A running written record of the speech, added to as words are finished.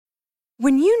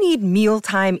When you need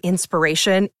mealtime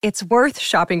inspiration, it's worth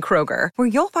shopping Kroger, where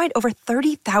you'll find over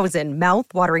 30,000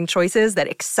 mouth-watering choices that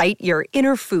excite your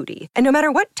inner foodie. And no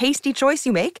matter what tasty choice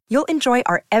you make, you'll enjoy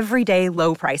our everyday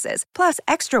low prices, plus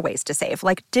extra ways to save,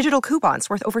 like digital coupons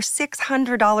worth over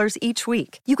 $600 each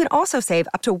week. You can also save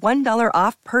up to $1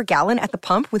 off per gallon at the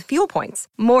pump with fuel points.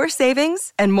 More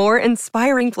savings and more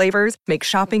inspiring flavors make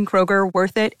shopping Kroger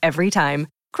worth it every time.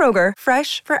 Kroger,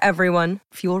 fresh for everyone.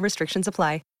 Fuel restrictions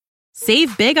apply.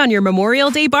 Save big on your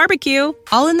Memorial Day barbecue,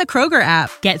 all in the Kroger app.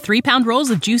 Get 3-pound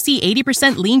rolls of juicy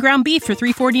 80% lean ground beef for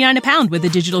 $3.49 a pound with a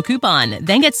digital coupon.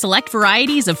 Then get select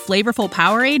varieties of flavorful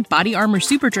Powerade, Body Armor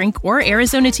Super Drink, or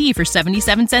Arizona tea for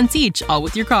 77 cents each, all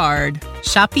with your card.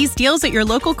 Shop these deals at your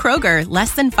local Kroger,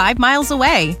 less than 5 miles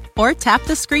away. Or tap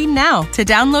the screen now to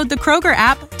download the Kroger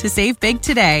app to save big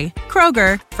today.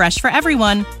 Kroger, fresh for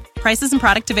everyone. Prices and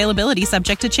product availability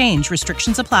subject to change.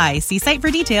 Restrictions apply. See site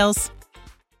for details.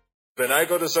 When I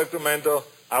go to Sacramento,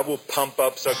 I will pump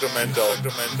up Sacramento.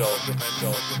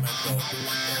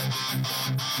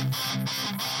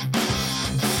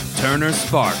 Turner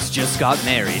Sparks just got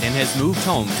married and has moved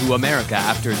home to America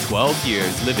after 12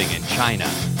 years living in China.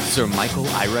 Sir Michael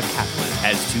Ira Kaplan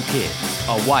has 2 kids,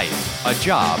 a wife, a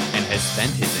job, and has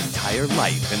spent his entire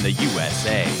life in the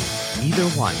USA. Neither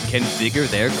one can figure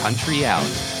their country out.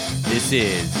 This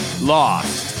is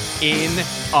Lost in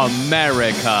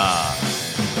America.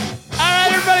 All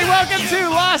right, everybody, welcome to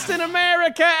Lost in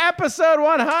America, episode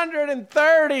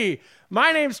 130.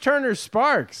 My name's Turner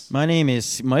Sparks. My name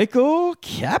is Michael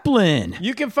Kaplan.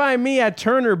 You can find me at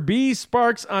Turner B.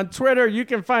 Sparks on Twitter. You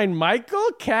can find Michael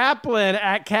Kaplan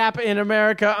at Cap in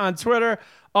America on Twitter.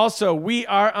 Also, we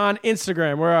are on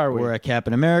Instagram. Where are we? We're at Cap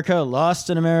in America,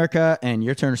 Lost in America, and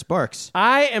you're Turner Sparks.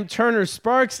 I am Turner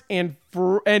Sparks, and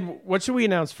what should we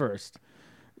announce first?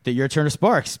 That you're Turner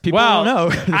Sparks. People don't know.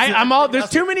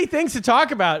 There's too many things to talk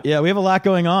about. Yeah, we have a lot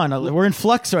going on. We're in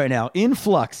flux right now. In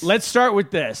flux. Let's start with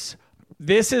this.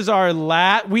 This is our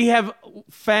we have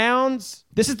found...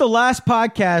 This is the last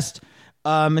podcast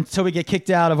until we get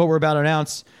kicked out of what we're about to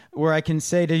announce, where I can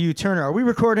say to you, Turner, are we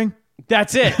recording?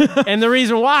 That's it. And the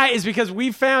reason why is because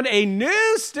we found a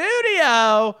new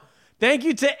studio. Thank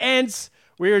you to Ents.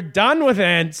 We're done with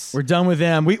Ents. We're done with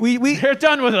them. They're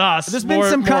done with us. There's been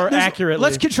some more accurately.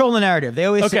 Let's control the narrative. They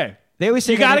always say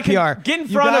you got to get in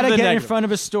front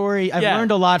of a story. I've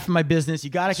learned a lot from my business. You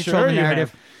got to control the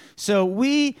narrative. So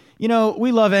we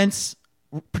love Ents.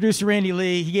 Producer Randy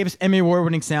Lee, he gave us Emmy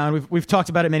Award-winning sound. We've talked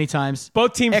about it many times.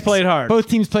 Both teams played hard.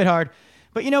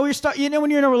 But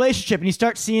when you're in a relationship and you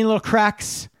start seeing little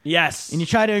cracks, yes, and you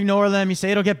try to ignore them, you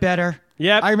say it'll get better.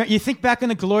 Yeah, I remember. You think back in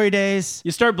the glory days. You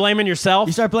start blaming yourself.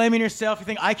 You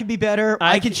think I could be better.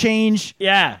 I could change.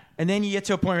 Yeah, and then you get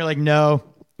to a point where you're like, no.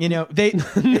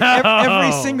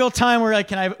 Every single time we're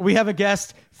like, we have a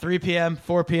guest. 3 p.m.,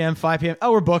 4 p.m., 5 p.m.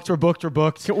 Oh, we're booked.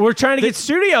 We're trying to get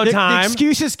studio time. The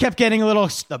excuses kept getting a little.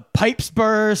 The pipes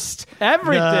burst.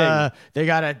 Everything. They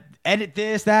gotta edit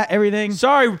this, that, everything.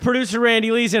 Sorry, producer Randy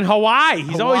Lee's in Hawaii.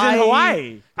 He's always in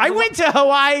Hawaii. I went to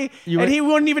Hawaai, and he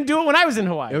wouldn't even do it when I was in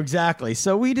Hawaii. Exactly.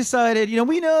 So we decided,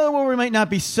 we know where we might not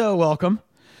be so welcome.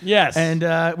 Yes. And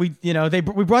we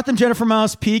brought them Jennifer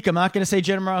Miles Peak. I'm not going to say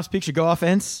Jennifer Miles Peak should go off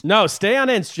Ents. No, stay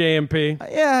on Ents, JMP.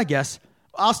 Yeah, I guess.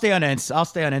 I'll stay on Ents.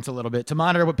 A little bit to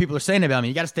monitor what people are saying about me.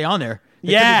 You got to stay on there.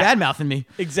 They could be bad-mouthing me.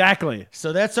 Exactly.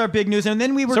 So that's our big news. And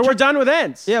then we're done with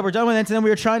Ents. Yeah, we're done with Ents. And then we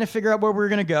were trying to figure out where we were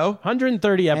going to go.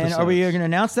 130 episodes. And are we going to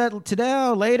announce that today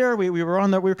or later? We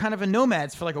were kind of in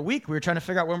nomads for like a week. We were trying to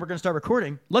figure out when we're going to start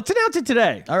recording. Let's announce it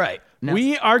today. All right.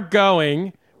 We are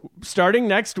going... Starting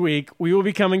next week, we will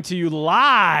be coming to you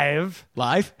live.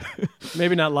 Live?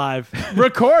 Maybe not live.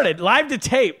 Recorded. Live to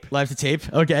tape.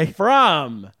 Okay.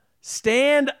 From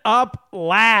Stand Up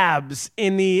Labs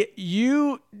in the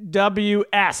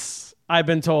UWS. I've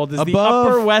been told is the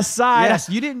Upper West Side. Yes,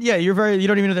 you didn't. Yeah, you don't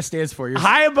even know what that stands for.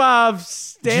 High above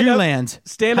Jewland.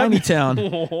 Stand Up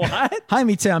Hymietown. What?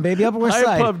 Hymietown, baby, Upper West Side.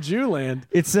 High above Jewland.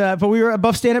 It's but we were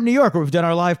above Stand Up New York, where we've done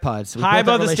our live pods. High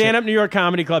above the Stand Up New York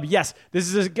Comedy Club. Yes,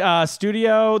 this is a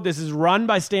studio. This is run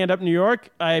by Stand Up New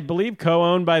York, I believe,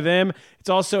 co-owned by them. It's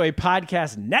also a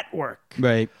podcast network.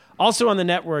 Right. Also on the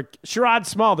network, Sherrod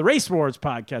Small, the Race Wars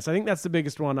podcast. I think that's the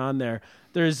biggest one on there.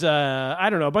 There's,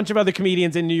 a bunch of other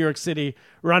comedians in New York City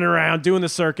running around doing the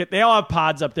circuit. They all have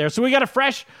pods up there. So we got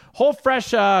a whole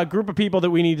fresh group of people that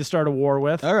we need to start a war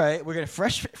with. All right. We're going to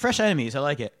fresh enemies. I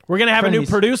like it. We're going to have a new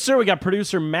producer. We got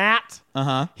producer Matt.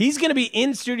 He's going to be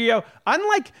in studio.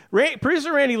 Unlike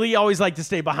producer Randy Lee always liked to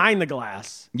stay behind the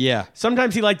glass. Yeah.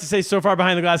 Sometimes he liked to stay so far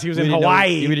behind the glass he was in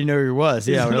Hawaii. We didn't know where he was.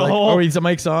 Yeah. The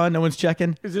mic's on. No one's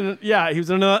checking. He was in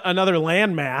another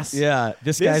landmass. Yeah.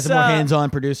 This guy's a more hands-on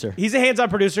producer. He's a hands-on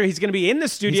producer. He's going to be in the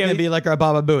studio. He's going to be like our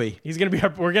Baba Booey. He's going to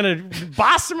be. We're going to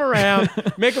boss him around,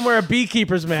 make him wear a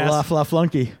beekeeper's mask.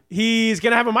 Flunky. He's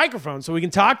going to have a microphone so we can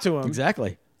talk to him.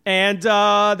 Exactly. And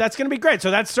that's going to be great.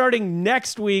 So that's starting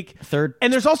next week.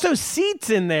 And there's also seats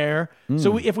in there.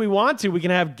 So if we want to, we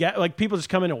can have people just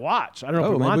come in and watch. I don't know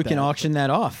if we want that. We can auction that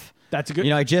off. That's a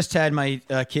good. I just had my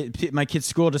kid's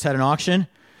school just had an auction.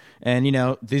 And,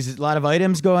 there's a lot of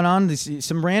items going on.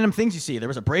 Some random things you see. There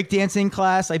was a breakdancing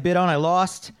class I bid on. I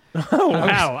lost. Oh,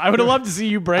 wow. I would have loved to see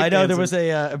you breakdancing. I know there was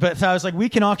but so I was like, we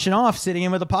can auction off sitting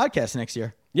in with a podcast next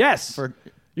year. Yes.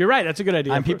 You're right. That's a good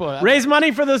idea. People raise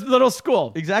money for this little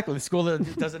school. Exactly. The school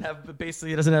that doesn't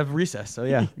have recess. So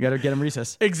yeah, you got to get them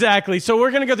recess. Exactly. So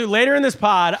we're going to go through later in this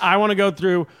pod. I want to go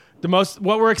through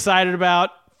what we're excited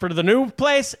about for the new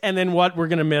place, and then what we're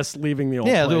going to miss leaving the old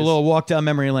place. Yeah, do a little walk down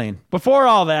memory lane. Before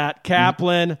all that,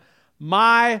 Kaplan,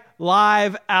 my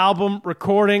live album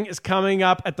recording is coming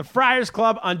up at the Friars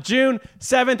Club on June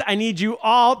 7th. I need you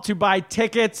all to buy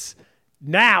tickets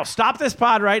now. Stop this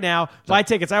pod right now. Buy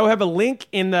tickets. I will have a link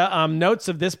in the notes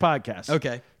of this podcast.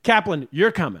 Okay. Kaplan,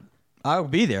 you're coming. I'll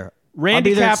be there.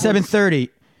 Randy I'll be there Kaplan. At 7:30.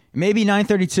 Maybe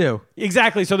 9:32.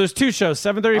 Exactly. So there's two shows,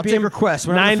 7:30 p.m. I'll take requests.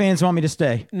 Whenever the fans want me to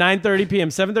stay. 9:30 p.m.,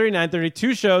 7:30, 9:30,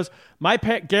 two shows.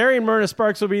 Gary and Myrna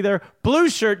Sparks will be there. Blue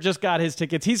Shirt just got his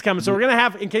tickets. He's coming. So we're going to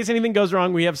have, in case anything goes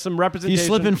wrong, we have some representation. If you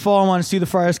slip and fall and want to sue the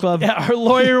Friars Club? Yeah, our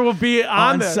lawyer will be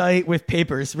on site with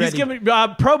papers ready. He's giving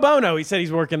pro bono. He said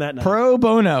he's working that night. Pro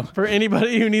bono. For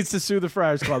anybody who needs to sue the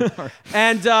Friars Club.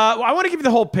 And I want to give you the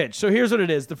whole pitch. So here's what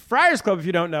it is. The Friars Club, if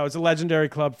you don't know, is a legendary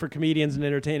club for comedians and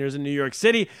entertainers in New York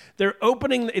City. They're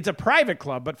opening, it's a private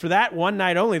club, but for that one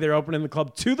night only, they're opening the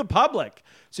club to the public.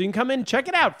 So you can come in and check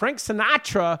it out. Frank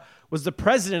Sinatra was the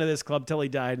president of this club till he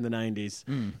died in the 90s.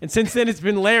 And since then, it's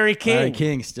been Larry King. Larry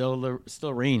King, still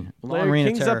reign. Larry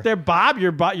King's up there. Bob,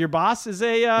 your boss is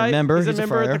a member. He's a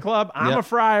member at the club. I'm a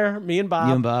friar. Me and Bob.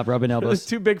 You and Bob, rubbing elbows. Those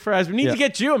two big friars. We need to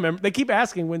get you a member. They keep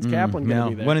asking, when's Kaplan going to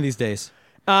be there? One of these days.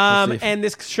 And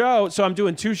this show, so I'm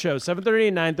doing two shows, 7:30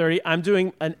 and 9:30. I'm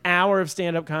doing an hour of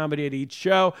stand-up comedy at each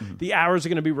show. The hours are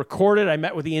going to be recorded. I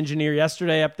met with the engineer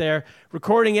yesterday up there,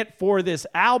 recording it for this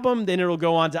album. Then it'll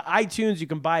go on to iTunes. You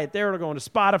can buy it there. It'll go on to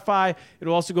Spotify.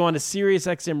 It'll also go on to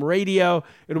SiriusXM Radio.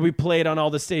 It'll be played on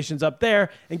all the stations up there.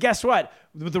 And guess what?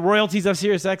 With the royalties of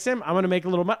SiriusXM, I'm going to make a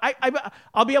little money.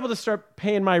 I'll be able to start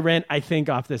paying my rent, I think,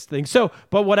 off this thing. So,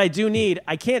 but what I do need,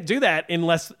 I can't do that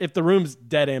if the room's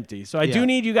dead empty. So I do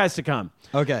need you guys to come.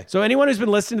 Okay. So anyone who's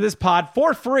been listening to this pod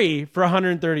for free for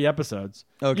 130 episodes,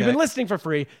 you've been listening for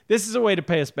free, this is a way to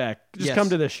pay us back. Just come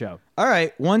to this show. All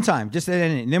right, one time. Just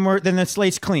then the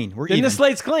slate's clean. The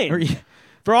slate's clean.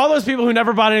 For all those people who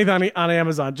never bought anything on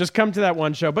Amazon, just come to that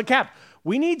one show. But Cap,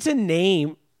 I need a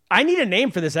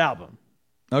name for this album.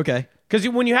 Okay. Because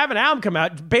when you have an album come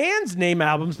out, bands name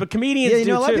albums, but comedians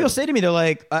do a lot too. of people say to me, they're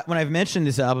like, when I've mentioned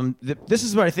this album, this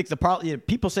is what I think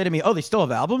people say to me, oh, they still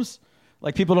have albums?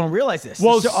 Like, people don't realize this.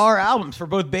 Well, there are albums for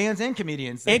both bands and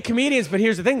comedians. But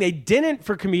here's the thing. They didn't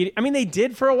for comedians. I mean, they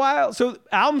did for a while. So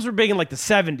albums were big in, like, the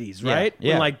 70s, right?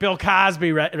 Yeah. When, like, Bill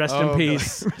Cosby, rest in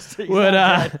peace,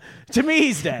 to me,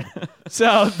 he's dead.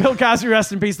 So Bill Cosby,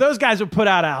 rest in peace. Those guys would put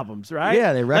out albums, right?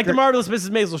 Yeah, like the Marvelous Mrs.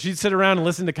 Maisel. She'd sit around and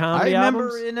listen to comedy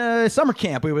albums. I remember in summer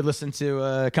camp, we would listen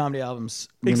to comedy albums.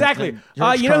 Exactly.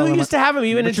 You know who used to have them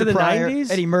even Richard into the Pryor, 90s?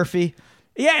 Eddie Murphy.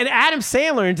 Yeah, and Adam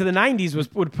Sandler into the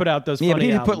 90s would put out those funny albums. Yeah,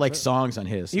 but he would put like songs on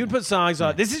his. He would put songs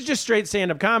on. This is just straight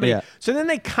stand-up comedy. Yeah. So then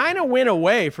they kind of went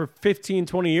away for 15,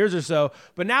 20 years or so,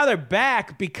 but now they're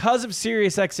back because of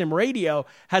SiriusXM Radio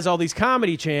has all these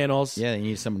comedy channels. Yeah, they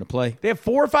need someone to play. They have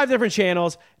 4 or 5 different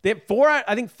channels. They have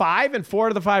 5, and 4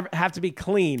 out of the 5 have to be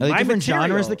clean. Are they different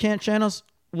genres, the channels?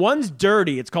 One's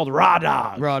dirty. It's called Raw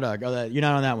Dog. Raw Dog. Oh, you're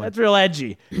not on that one. That's real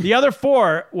edgy. The other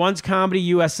 4, one's Comedy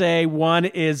USA. One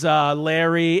is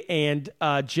Larry and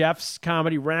Jeff's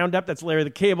Comedy Roundup. That's Larry the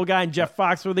Cable Guy and Jeff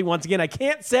Foxworthy. Once again, I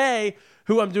can't say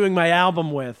who I'm doing my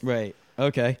album with. Right.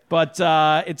 Okay. But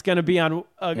it's going to be on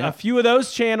a few of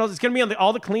those channels. It's going to be on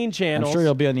all the clean channels. I'm sure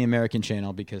you'll be on the American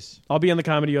channel because... I'll be on the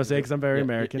Comedy USA because I'm very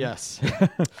American. Yes.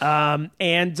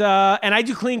 And I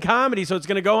do clean comedy, so it's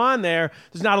going to go on there.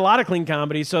 There's not a lot of clean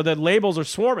comedy, so the labels are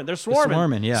swarming. They're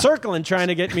swarming. Yeah. Circling, trying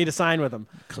to get me to sign with them.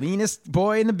 Cleanest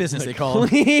boy in the business, they call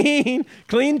him.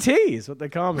 Clean tea is what they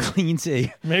call me. Clean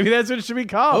tea. Maybe that's what it should be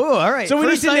called. Oh, all right. So we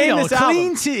need to name this album.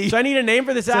 Clean tea. So I need a name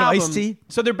for this album. Iced tea.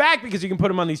 So they're back because you can put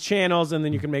them on these channels. singles, and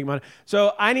then you can make money.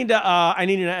 So I need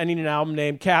an album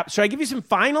name. Cap, should I give you some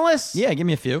finalists? Yeah, give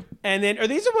me a few. And then, or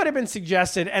these are what have been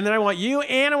suggested, and then I want you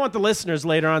and I want the listeners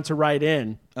later on to write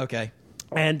in. Okay.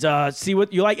 And see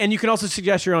what you like, and you can also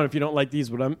suggest your own if you don't like these.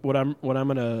 What I'm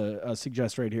going to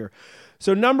suggest right here.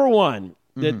 So number one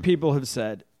that people have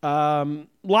said,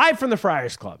 live from the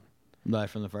Friars Club.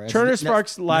 Live from the Friars. Turner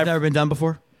Sparks live. Never been done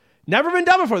before. Never been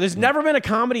done before. There's never been a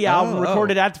comedy album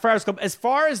recorded at the Friars Club, as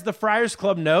far as the Friars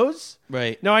Club knows.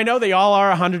 Right. Now I know they all are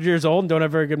 100 years old and don't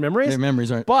have very good memories. Their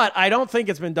memories aren't. But I don't think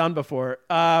it's been done before.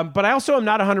 But I also am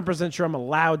not 100% sure I'm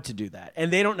allowed to do that,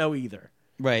 and they don't know either.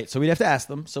 Right, so we'd have to ask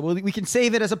them. So we can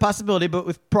save it as a possibility, but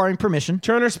with prior permission.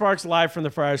 Turner Sparks live from the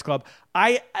Friars Club.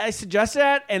 I suggested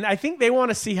that, and I think they want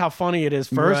to see how funny it is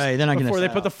first before they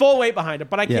put the full weight behind it.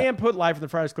 But I can put live from the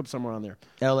Friars Club somewhere on there.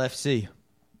 LFC.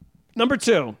 Number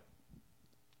two.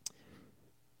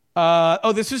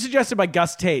 This was suggested by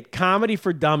Gus Tate. Comedy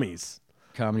for Dummies.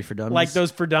 Comedy for Dummies. Like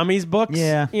those For Dummies books.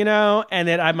 Yeah. You know, and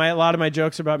that a lot of my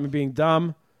jokes are about me being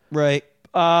dumb. Right.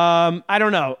 I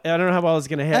don't know. I don't know how well it's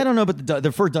going to hit. I don't know, but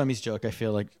the For Dummies joke, I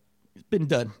feel like it's been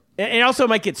done. And also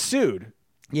might get sued.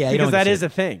 Yeah, because that is a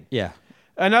thing. Yeah.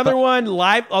 Another one,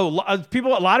 live. A lot of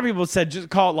people said just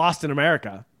call it Lost in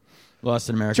America. Lost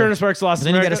in America. Turner Sparks Lost in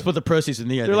America. Then you got to America. split the proceeds in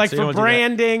the end. They're like for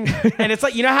branding. And it's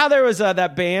like, you know how there was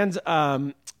that band,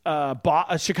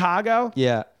 Chicago?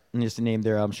 Yeah. And just to name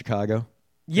their album Chicago.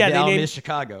 Yeah, the they album named is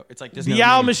Chicago. It's like the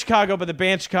album is Chicago, but the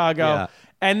band Chicago. Yeah.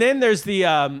 And then there's the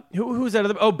who's that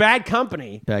other? Oh, Bad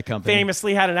Company. Bad Company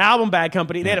famously had an album, Bad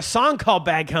Company. They had a song called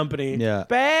Bad Company. Yeah.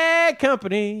 Bad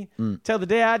Company till the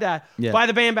day I die. Yeah. By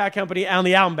the band Bad Company on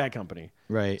the album Bad Company.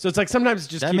 Right. So it's like sometimes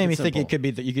just that keep made me simple. think it could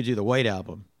be that you could do the White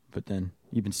Album, but then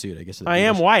you've been sued, I guess. I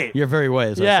am white. You're very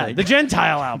white. Yeah, the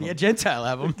Gentile album. Yeah, Gentile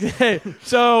album.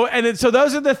 So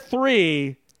those are the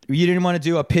three. You didn't want to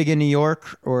do a Pig in New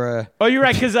York or a... Oh, you're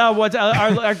right, because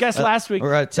our guest last week,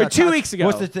 or 2 weeks ago.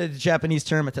 What's the Japanese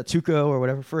term? A tatsuko or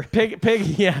whatever for... Pig in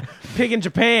Japan. Pig in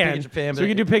Japan. So we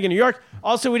can do Pig in New York.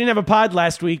 Also, we didn't have a pod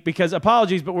last week because,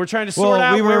 apologies, but we're trying to sort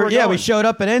out where we're going. We showed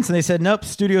up at Ents and they said, nope,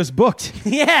 studio's booked.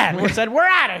 Yeah, and we said, we're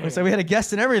out of here. So we had a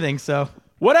guest and everything, so...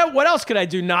 What else could I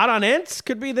do? Not on Ents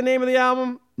could be the name of the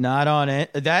album. Not on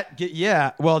it.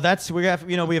 Yeah. Well, we have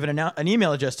an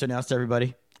email address to announce to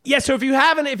everybody. Yeah, so if you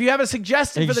have a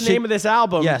suggestion for the name of this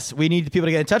album, yes, we need people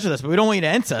to get in touch with us, but we don't want you to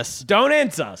ents us. Don't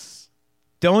ents us.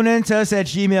 Don't ents us at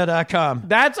gmail.com.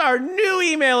 That's our new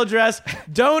email address.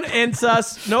 Don't ents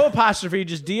us. No apostrophe,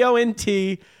 just DONT.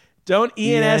 Don't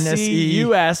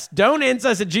ENSEUS. Don't ents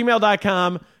us at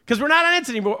gmail.com. Because we're not on Ents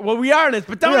anymore. Well, we are on Ents,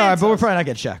 but don't ents us. But we're probably not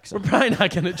going to check. So. We're probably not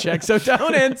going to check. So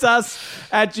don't ents us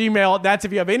at Gmail. That's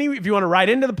if you want to write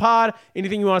into the pod,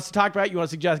 anything you want us to talk about, you want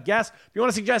to suggest guests, if you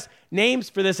want to suggest names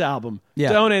for this album,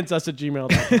 don't ents us at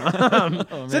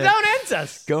gmail.com. So don't ents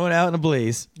us. Going out in a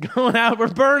blaze. Going out. We're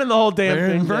burning the whole damn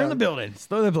thing. Burn the building.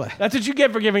 Throw the blaze. That's what you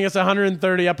get for giving us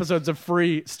 130 episodes of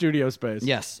free studio space.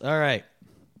 Yes. All right.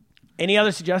 Any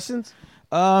other suggestions?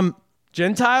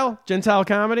 Gentile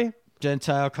comedy?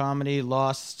 Gentile comedy,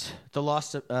 Lost.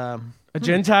 A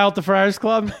Gentile at the Friars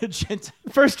Club?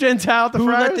 First Gentile at the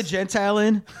Friars? Who let the Gentile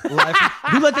in? Who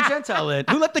let the Gentile in?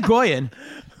 Who let the Goy in?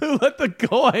 Who let the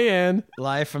Goy in?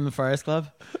 Live from the Friars Club?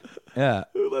 Yeah.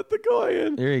 Who let the Goy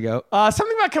in? There you go.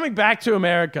 Something about coming back to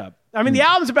America. I mean, the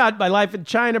album's about my life in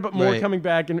China, but more coming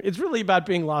back, and it's really about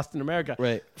being lost in America.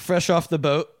 Right. Fresh off the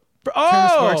boat. Turner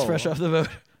Sparks, fresh off the boat.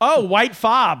 Oh, White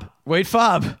Fob. White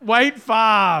Fob.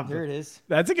 There it is.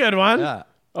 That's a good one. Yeah.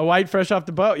 A white fresh off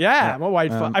the boat. Yeah, I'm a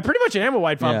white fob. I pretty much am a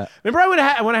white fob. Yeah. Remember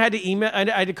when I had to email, I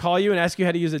had to call you and ask you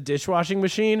how to use a dishwashing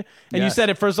machine, and you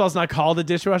said first of all it's not called a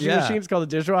dishwashing machine, it's called a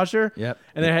dishwasher. Yep.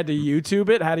 And then I had to YouTube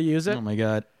it, how to use it. Oh my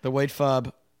god, the white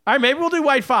fob. All right, maybe we'll do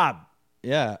white fob.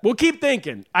 Yeah. We'll keep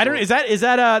thinking. I don't. Is that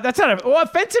that's not.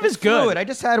 Offensive is good. Fluid. I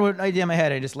just had an idea in my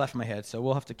head. I just left my head, so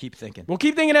we'll have to keep thinking. We'll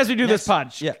keep thinking as we do this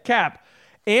punch. Yeah. Cap.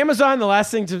 Amazon, the last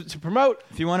thing to promote.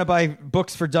 If you want to buy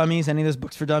books for dummies, any of those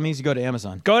books for dummies, you go to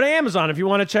Amazon. Go to Amazon. If you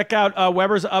want to check out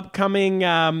Weber's upcoming,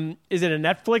 is it a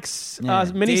Netflix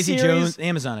miniseries? Daisy Jones,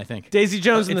 Amazon, I think. Daisy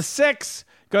Jones and the Six.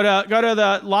 Go to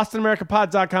the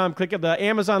LostInAmericaPod.com. Click at the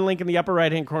Amazon link in the upper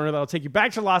right-hand corner. That'll take you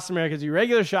back to Lost in America. Do your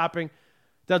regular shopping.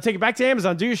 That'll take you back to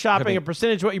Amazon. Do your shopping. A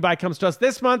percentage of what you buy comes to us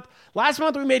this month. Last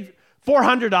month we made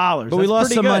 $400. But we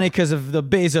lost some money because of the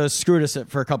Bezos screwed us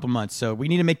for a couple months. So we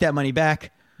need to make that money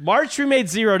back. March we made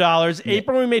 $0.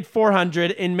 April we made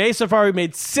 $400. In May so far we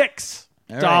made $6.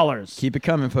 Right. Keep it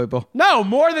coming, people. No,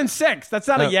 more than $6. That's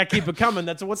not keep it coming.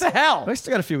 That's what the hell? I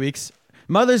still got a few weeks.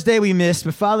 Mother's Day we missed,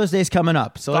 but Father's Day's coming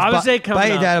up. So Father's Day coming buy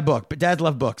your up. dad a book. But dads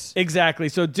love books. Exactly.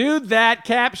 So do that,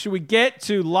 Cap. Should we get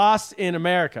to Lost in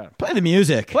America? Play the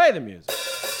music. Play the music.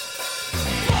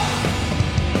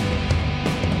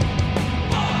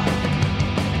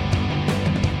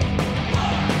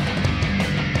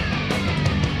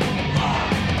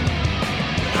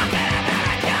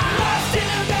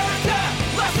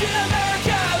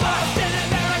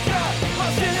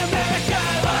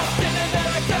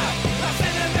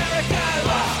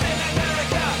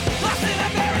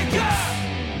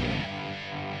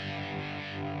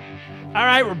 All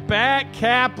right, we're back,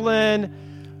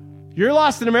 Kaplan. You're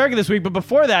Lost in America this week, but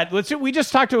before that, we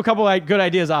just talked to a couple of good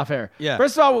ideas off air. Yeah.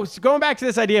 First of all, going back to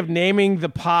this idea of naming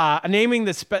the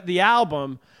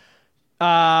album,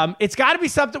 it's got to be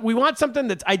something. We want something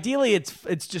that's ideally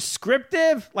it's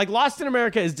descriptive. Like Lost in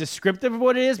America is descriptive of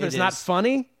what it is, but it's not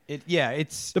funny.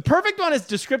 It's the perfect one is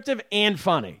descriptive and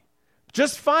funny.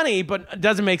 Just funny, but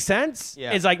doesn't make sense.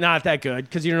 Yeah. It's like not that good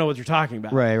because you don't know what you're talking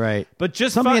about. right. But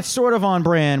just something that's sort of on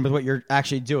brand with what you're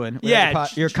actually doing. Yeah,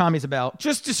 your comedy's about.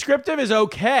 Just descriptive is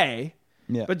okay.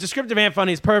 Yeah. But descriptive and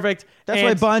funny is perfect. That's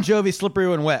why Bon Jovi "Slippery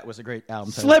When Wet" was a great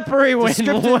album title. Slippery When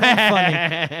Descriptive Wet.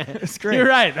 and funny. It's great. You're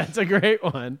right. That's a great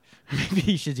one.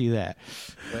 Maybe you should do that.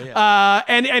 But yeah.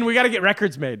 And we got to get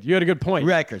records made. You had a good point.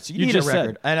 Records. You need just a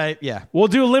record. Said. And we'll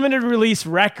do limited release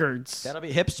records. That'll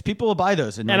be hips. People will buy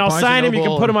those. And I'll sign them. You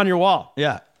can put them on your wall.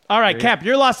 Yeah. All right, Cap,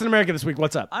 you're Lost in America this week.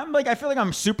 What's up? I feel like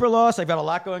I'm super lost. I've got a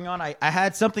lot going on. I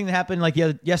had something that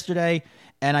happened yesterday,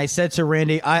 and I said to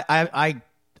Randy,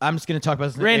 I'm just going to talk about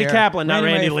this in Randy air. Kaplan, not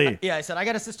Randy Lee. Yeah, I said, I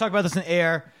got to just talk about this in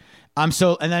air. And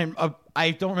then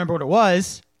I don't remember what it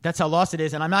was. That's how lost it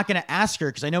is. And I'm not going to ask her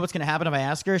because I know what's going to happen if I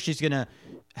ask her. She's going to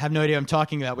have no idea what I'm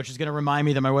talking about, which is going to remind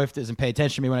me that my wife doesn't pay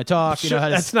attention to me when I talk. Sure,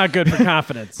 that's not good for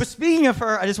confidence. But speaking of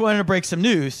her, I just wanted to break some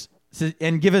news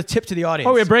and give a tip to the audience.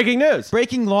 Oh, we have breaking news.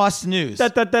 Breaking lost news. I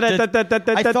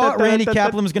thought Randy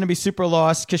Kaplan was going to be super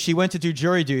lost because she went to do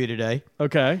jury duty today.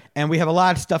 Okay. And we have a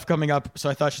lot of stuff coming up, so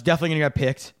I thought she's definitely going to get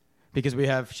picked because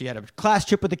she had a class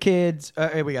trip with the kids.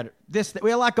 We got this.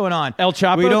 We had a lot going on. El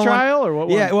Chapo trial or what?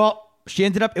 Yeah, well, she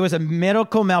ended up. It was a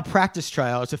medical malpractice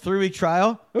trial. It's a 3-week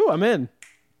trial. Ooh, I'm in.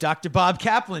 Dr. Bob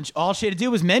Kaplan. All she had to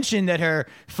do was mention that her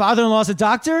father-in-law's a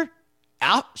doctor.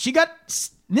 She got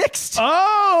nixed.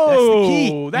 Oh, that's the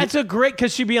key. That's a great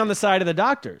because she'd be on the side of the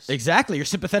doctors. Exactly. You're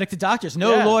sympathetic to doctors.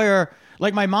 No lawyer.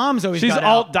 Like my mom's always. She's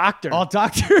alt doctor. Alt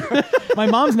doctor. My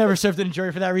mom's never served in a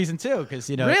jury for that reason too, because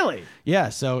Really? Yeah.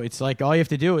 So it's like all you have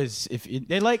to do is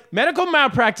they like medical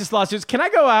malpractice lawsuits. Can I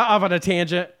go off on a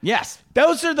tangent? Yes.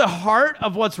 Those are the heart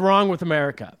of what's wrong with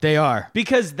America. They are.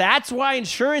 Because that's why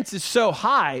insurance is so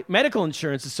high. Medical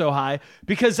insurance is so high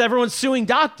because everyone's suing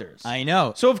doctors. I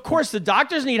know. So, of course, the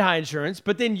doctors need high insurance,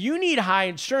 but then you need high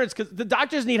insurance because the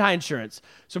doctors need high insurance.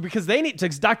 So because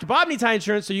Dr. Bob needs high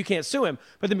insurance, so you can't sue him.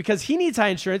 But then because he needs high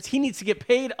insurance, he needs to get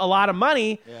paid a lot of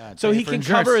money so he can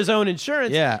cover his own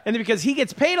insurance. Yeah. And then because he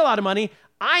gets paid a lot of money,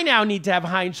 I now need to have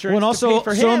high insurance. Well, and also,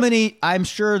 to pay for him. many. I'm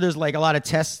sure there's like a lot of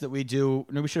tests that we do.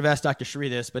 We should have asked Dr. Shree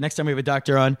this, but next time we have a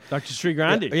doctor on, Dr. Shree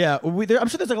Grandi. Yeah, I'm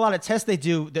sure there's like a lot of tests they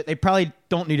do that they probably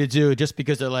don't need to do just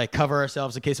because they're like cover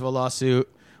ourselves in case of a lawsuit.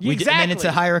 Exactly. And then it's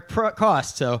a higher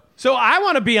cost. So I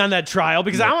want to be on that trial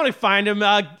because I want to find him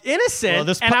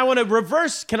innocent, and I want to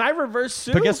reverse. Can I reverse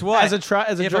sue? But guess what? As a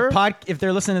juror? If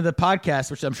they're listening to the podcast,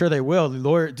 which I'm sure they will,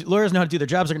 lawyers know how to do their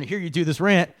jobs. They're going to hear you do this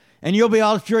rant. And you'll be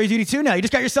all jury duty too now. You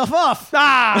just got yourself off.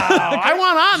 I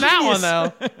want on that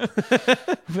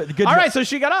one, though. All right, so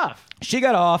she got off. She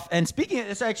got off. And speaking of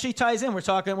this, actually ties in.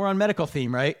 We're on medical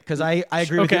theme, right? Because I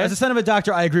agree with you. As a son of a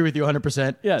doctor, I agree with you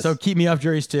 100%. Yes. So keep me off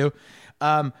juries too.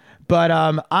 But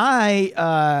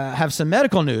I have some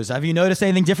medical news. Have you noticed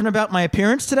anything different about my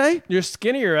appearance today? You're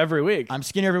skinnier every week. I'm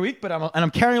skinnier every week, but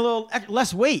I'm carrying a little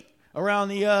less weight around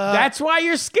the That's why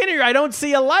you're skinnier. I don't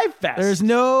see a life vest. There's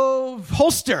no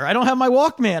holster. I don't have my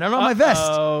Walkman. I don't have my vest.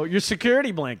 Oh, your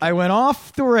security blanket. I went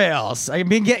off the rails. I've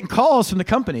been getting calls from the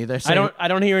company. They're saying I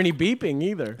don't hear any beeping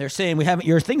either. They're saying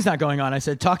your thing's not going on. I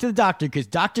said talk to the doctor because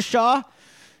Dr. Shaw,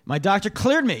 my doctor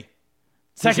cleared me.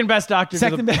 Second best doctor.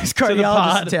 Second best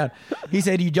cardiologist in town. He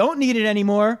said you don't need it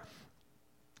anymore.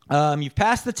 You've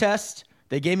passed the test.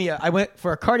 They gave me I went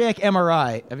for a cardiac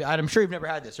MRI. I'm sure you've never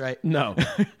had this, right? No.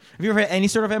 Have you ever had any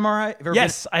sort of MRI?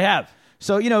 Yes, I have.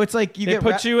 So, it's like they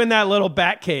put you in that little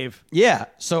bat cave. Yeah.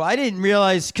 So I didn't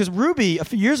realize, because Ruby, a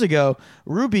few years ago,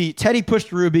 Teddy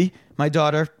pushed Ruby, my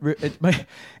daughter,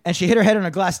 and she hit her head on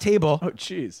a glass table. Oh,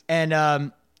 jeez.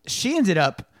 And she ended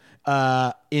up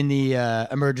in the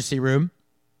emergency room,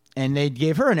 and they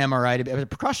gave her an MRI as a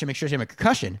precaution, make sure she had a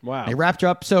concussion. Wow. They wrapped her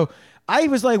up. So I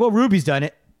was like, well, Ruby's done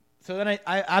it. So then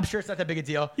I'm sure it's not that big a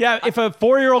deal. Yeah, if a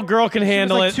 4-year-old girl can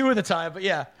handle she was it. 2 at the time, but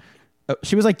yeah.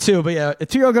 She was like 2, but yeah, a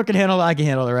 2-year-old girl can handle it, I can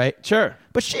handle it, right? Sure.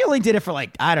 But she only did it for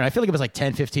like, I don't know, I feel like it was like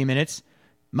 10, 15 minutes.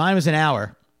 Mine was an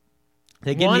hour.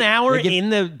 They give 1 hour they give- in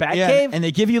the Batcave? Yeah, and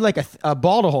they give you like a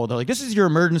ball to hold. They're like, this is your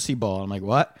emergency ball. I'm like,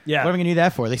 what? Yeah. What am I going to need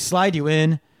that for? They slide you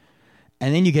in,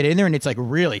 and then you get in there, and it's like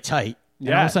really tight. And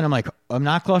all of Yeah. a sudden, I'm like, I'm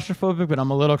not claustrophobic, but I'm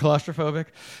a little claustrophobic.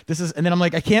 And then I'm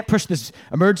like, I can't push this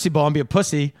emergency ball and be a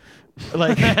pussy.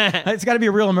 Like, it's got to be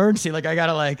a real emergency. Like, I got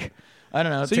to like, I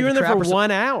don't know. So take you're a in there crap for or something.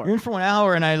 1 hour. You're in for 1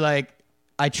 hour, and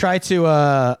I tried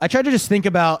to just think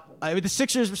about the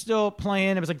Sixers were still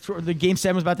playing. It was like the game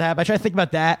 7 was about to happen. I tried to think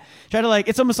about that. Try to like,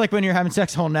 it's almost like when you're having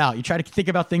sex holding out. You try to think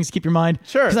about things to keep your mind.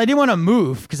 Sure. Because I didn't want to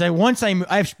move. Because I have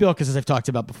spielkas, as I've talked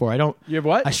about before. I don't. You have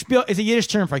what? It's a Yiddish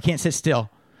term for I can't sit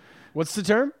still. What's the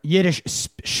term? Yiddish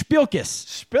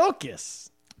spielkas. Spilkus.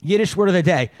 Yiddish word of the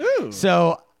day. Ooh.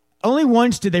 So only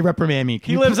once did they reprimand me.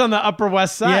 He lives on the Upper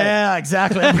West Side. Yeah,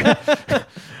 exactly.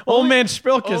 Old man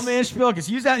Spilkus. Old man spielkas.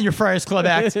 Use that in your Friars Club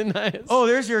act. Nice. Oh,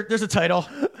 there's a title.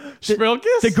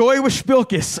 Spilkus? The goy with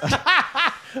spilkus.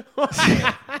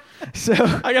 So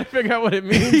I got to figure out what it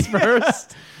means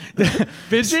first.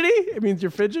 Fidgety? It means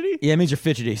you're fidgety? yeah, it means you're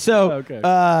fidgety. So Okay.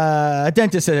 a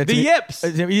dentist said it. to The me. yips.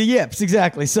 The yips,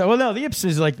 exactly. So well, no, the yips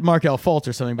is like Markel Fultz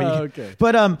or something. But Oh, okay.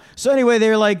 But so anyway,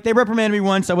 they reprimanded me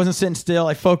once. I wasn't sitting still.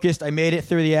 I focused. I made it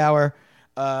through the hour.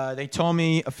 They told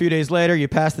me a few days later, you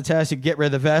passed the test, you get rid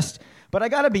of the vest. But I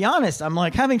got to be honest, I'm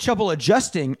like having trouble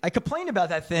adjusting. I complained about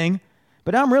that thing,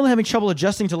 but now I'm really having trouble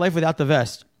adjusting to life without the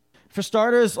vest. For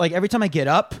starters, like every time I get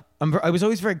up, I was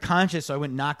always very conscious so I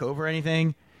wouldn't knock over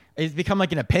anything. It's become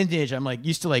like an appendage. I'm like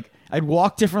used to like, I'd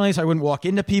walk differently so I wouldn't walk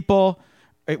into people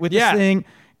with this thing.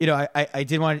 You know, I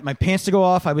didn't want my pants to go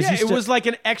off. I was Yeah, used it to, was like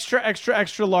an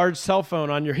extra large cell phone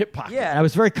on your hip pocket. yeah, and I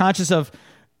was very conscious of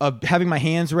having my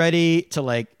hands ready to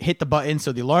like hit the button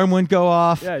so the alarm wouldn't go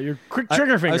off. Yeah, your quick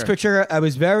trigger finger. I was quick trigger. I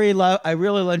was very loud. I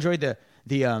really enjoyed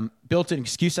the built-in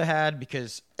excuse I had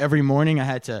because every morning I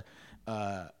had to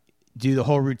do the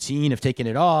whole routine of taking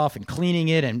it off and cleaning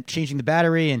it and changing the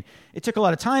battery, and it took a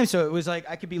lot of time. So it was like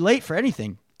I could be late for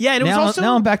anything. Yeah, and it was now, also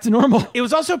now I'm back to normal. It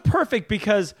was also perfect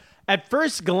because at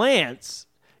first glance,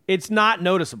 it's not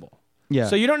noticeable. Yeah.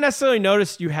 So you don't necessarily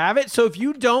notice you have it. So if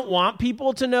you don't want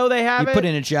people to know they have You it, put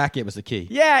in a jacket was the key.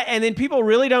 yeah, and then people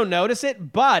really don't notice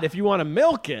it. But if you want to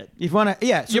milk it, If you want to,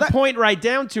 yeah. So you that- point right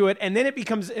down to it, and then it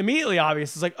becomes immediately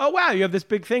obvious. It's like, oh wow, you have this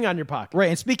big thing on your pocket. Right,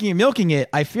 and speaking of milking it,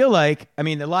 I feel like, I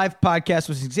mean, the live podcast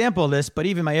was an example of this, but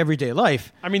even my everyday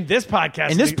life, I mean, this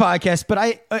podcast, in this podcast,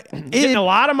 but getting a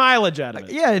lot of mileage out of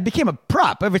it. yeah, it became a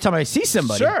prop every time I see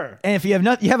somebody. Sure. And if you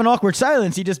have an awkward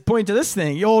silence, you just point to this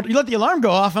thing. You let the alarm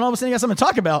go off, and all of a sudden you got something to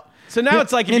talk about. So now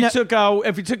it's like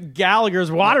if you took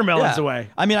Gallagher's watermelons Yeah. away.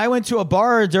 I mean, I went to a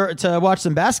bar to watch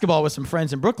some basketball with some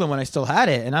friends in Brooklyn when I still had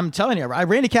it, and I'm telling you,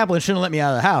 Randy Kaplan shouldn't have let me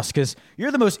out of the house because you're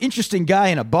the most interesting guy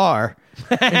in a bar,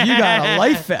 and you got a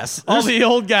life vest. All the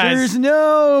old guys. There's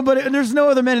no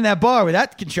other men in that bar with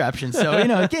that contraption. So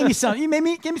it gave me some. You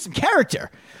gave me some character.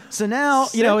 So now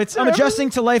I'm adjusting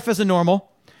to life as a normal.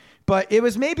 But it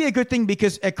was maybe a good thing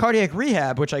because at cardiac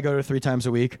rehab, which I go to 3 times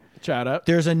a week, Shout out.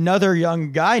 there's another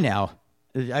young guy now.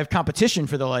 I have competition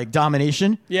for the like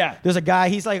domination. Yeah. There's a guy,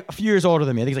 he's like a few years older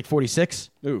than me. I think he's like 46.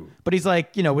 Ooh. But he's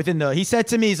like, he said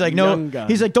to me, he's like, no, Young guy.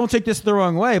 he's like, don't take this the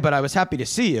wrong way, but I was happy to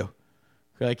see you.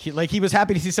 He was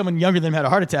happy to see someone younger than him had a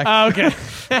heart attack. Oh,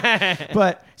 okay.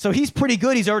 But so he's pretty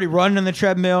good. He's already running on the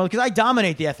treadmill because I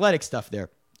dominate the athletic stuff there.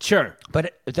 Sure.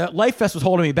 But the Life Fest was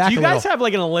holding me back Do you a little. guys have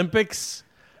like an Olympics,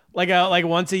 like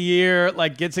once a year,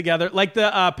 like get together, like the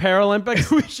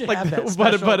Paralympics? We should like have that but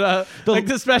special- like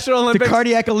the Special the Olympics,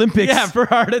 cardiac Olympics. yeah, for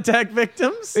heart attack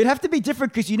victims. It'd have to be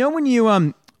different because when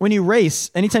you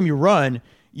race, anytime you run,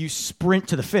 you sprint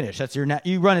to the finish. That's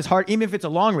you run as hard, even if it's a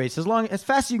long race, as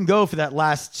fast as you can go for that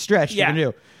last stretch. Yeah. You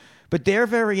can do. But they're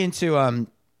very into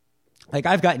like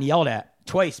I've gotten yelled at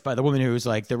twice by the woman who's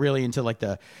like they're really into like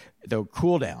the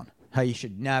cool down. How you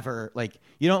should never like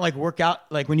you don't like work out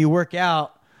like when you work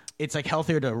out, it's like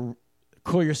healthier to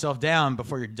cool yourself down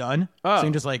before you're done. Oh. So you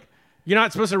can just like. You're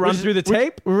not supposed to run through the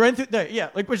tape. We run through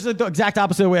which is the exact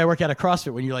opposite of the way I work out at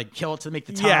CrossFit when you like kill it to make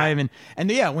the time Yeah.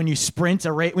 and when you sprint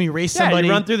when you race Yeah, somebody,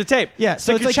 you run through the tape. Yeah, so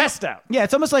Stick it's your like chest out. Yeah,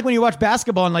 it's almost like when you watch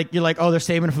basketball and like you're like, oh, they're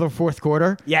saving it for the fourth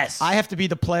quarter. Yes. I have to be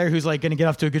the player who's like going to get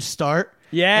off to a good start.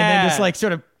 Yeah. and then just like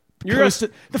sort of.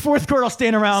 The fourth quarter, I'll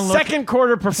stand around. Second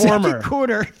quarter performer.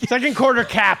 Second quarter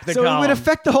cap. So it would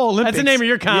affect the whole Olympics. That's the name of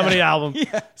your comedy Yeah. album.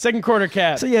 Yeah. Second quarter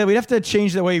cap. So yeah, we'd have to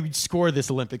change the way we score this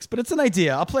Olympics, but it's an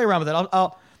idea. I'll play around with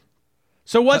it.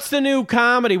 So what's the new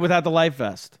comedy without the life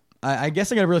vest? I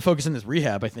guess I got to really focus on this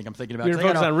rehab. I think I'm thinking about. You're 'Cause I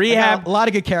focused got on rehab. A lot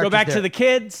of good characters. Go back there. to the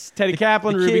kids. Teddy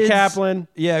Kaplan, The Ruby kids. Kaplan.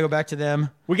 Yeah, go back to them.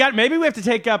 Maybe we have to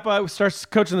take up, start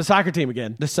coaching the soccer team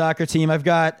again. The soccer team. I've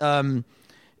got. I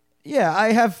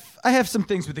have some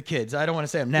things with the kids. I don't want to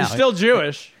say them now. You're still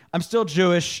Jewish. I'm still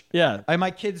Jewish. Yeah.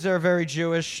 My kids are very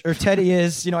Jewish, or Teddy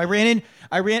is. I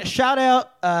ran shout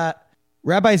out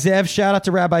Rabbi Zev. Shout out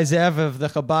to Rabbi Zev of the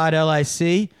Chabad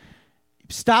LIC.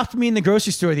 Stopped me in the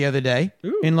grocery store the other day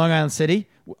in Long Island City.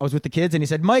 I was with the kids, and he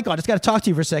said, Michael, I just got to talk to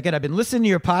you for a second. I've been listening to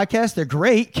your podcast. They're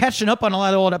great. Catching up on a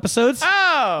lot of old episodes.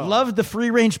 Oh. Loved the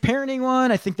free-range parenting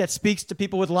one. I think that speaks to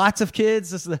people with lots of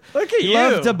kids. Look at you.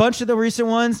 Loved a bunch of the recent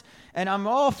ones, and I'm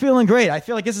all feeling great. I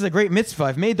feel like this is a great mitzvah.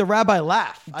 I've made the rabbi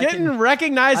laugh. Getting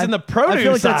recognized in the produce I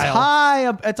feel like that's aisle.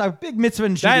 high. It's a big mitzvah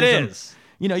in That Judaism. is.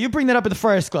 You bring that up at the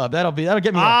Friars Club. That'll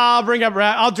get me.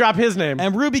 I'll drop his name.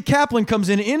 And Ruby Kaplan comes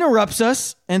in, interrupts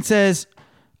us, and says,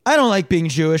 I don't like being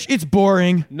Jewish. It's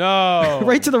boring. No.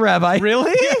 Right to the rabbi.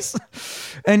 Really? Yes.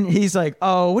 And he's like,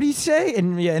 oh, what do you say?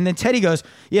 And then Teddy goes,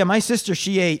 yeah, my sister,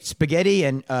 she ate spaghetti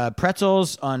and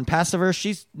pretzels on Passover.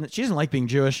 She doesn't like being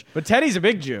Jewish. But Teddy's a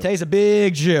big Jew. Teddy's a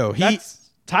big Jew.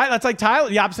 That's like Tyler,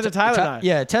 the opposite of Tyler and I.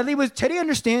 Yeah, Teddy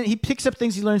understands. He picks up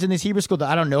things he learns in this Hebrew school that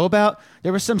I don't know about.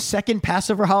 There was some second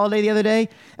Passover holiday the other day,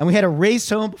 and we had to race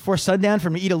home before sundown for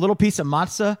him to eat a little piece of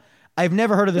matzah. I've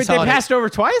never heard of this Wait, they holiday. passed over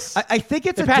twice? I think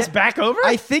it's They passed back over?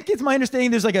 I think it's my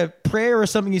understanding there's like a prayer or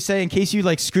something you say in case you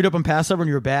like screwed up on Passover and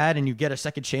you were bad and you get a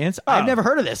second chance. I've never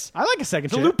heard of this. I like a second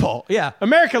It's a chance. loophole. Yeah.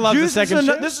 America loves Jews, a second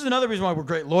chance. This is another reason why we're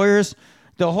great lawyers.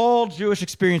 The whole Jewish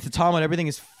experience, the Talmud, everything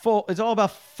is full. It's all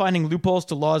about finding loopholes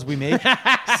to laws we make.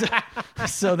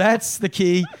 so that's the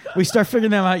key. We start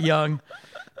figuring them out young.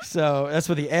 So that's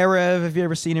what the Erev, have you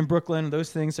ever seen in Brooklyn,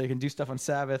 those things, so you can do stuff on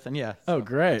Sabbath. And yeah. Oh,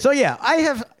 great. So yeah,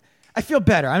 I feel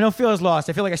better. I don't feel as lost.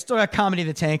 I feel like I still got comedy in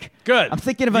the tank. Good. I'm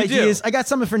thinking of You ideas. do. I got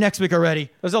something for next week already.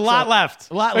 There's a lot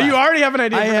left. A lot Oh, left. you already have an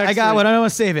idea for next I got week. one. I don't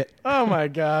want to save it. Oh, my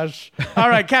gosh. All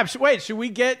right, Cap, should we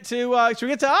get to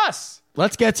us?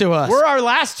 Let's get to us. We're our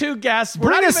last two guests. We're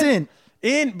Bring not us even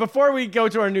in. Before we go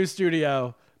to our new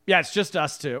studio. Yeah, it's just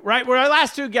us two, right? We're our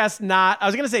last two guests. I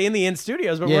was going to say in the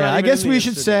studios, but we're not Yeah, even I guess in the we in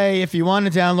should studios. say if you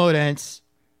want to download Ents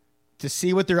to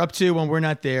see what they're up to when we're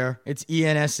not there, it's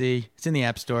ENSE. It's in the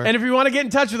App Store. And if you want to get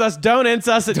in touch with us, don'ts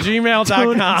us at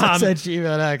gmail.com. Donuts at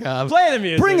gmail.com. Play the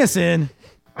music. Bring us in.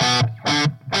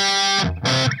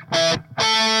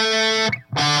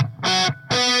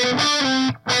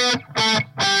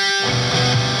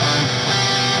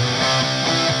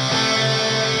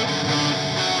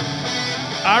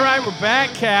 All right, we're back,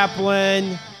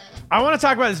 Kaplan. I want to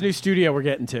talk about this new studio we're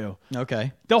getting to.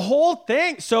 Okay. The whole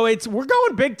thing. So we're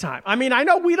going big time. I mean, I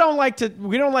know we don't like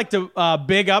to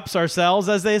big ups ourselves,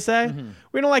 as they say. Mm-hmm.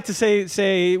 We don't like to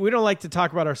say we don't like to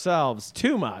talk about ourselves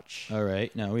too much. All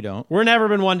right. No, we don't. We're never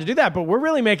been one to do that, but we're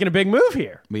really making a big move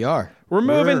here. We are. We're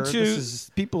moving to- This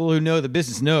is, people who know the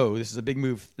business know this is a big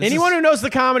move. Anyone who knows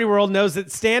the comedy world knows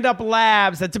that Stand Up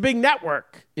Labs, that's a big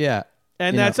network. Yeah.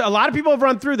 And You know. that's a lot of people have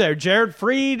run through there. Jared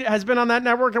Freed has been on that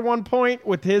network at one point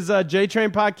with his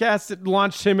J-Train podcast that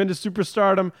launched him into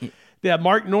superstardom.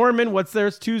 Mark Norman, what's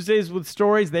theirs? Tuesdays with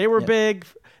Stories. They were big.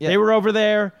 Yeah. They were over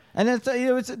there. And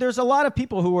there's a lot of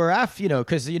people who were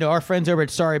because our friends over at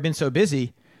Sorry I've Been So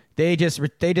Busy, they just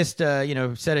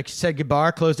said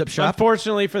goodbye, closed up shop.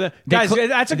 Unfortunately for the guys,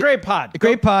 that's a great pod. A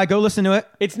great pod. Go listen to it.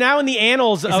 It's now in the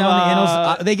annals It's of now in the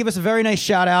annals. They give us a very nice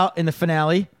shout out in the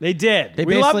finale. They did. They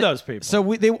We love basically- those people.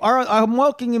 So I'm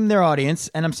welcoming their audience,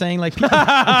 and I'm saying like, people,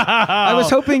 I'm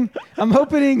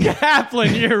hoping.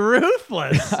 Kaplan, you're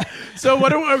ruthless. So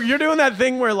you're doing that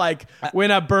thing where like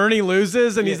when Bernie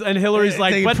loses and Hillary's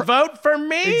like, They but vote for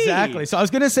me. Exactly. So I was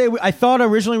gonna say I thought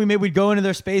originally we'd go into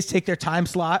their space, take their time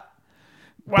slot.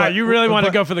 Wow, you really want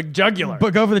to go for the jugular.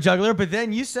 But go for the jugular. But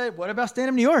then you said, what about Stand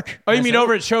Up New York? Oh, you I mean said,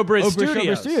 over at Showbiz over Studios? at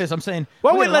Showbiz Studios. I'm saying,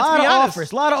 Well, we wait, had let's a lot be of honest.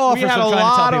 offers. A lot of offers. We had a I'm trying to tell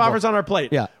lot of people. offers on our plate.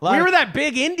 Yeah. We were that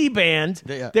big indie band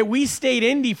that we stayed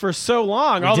indie for so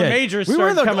long. All the majors We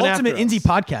were started the coming ultimate after us. indie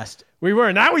podcast. We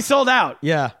were. Now we sold out.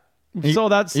 Yeah.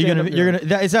 Sold out.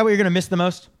 Is that what you're gonna miss the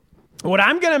most? What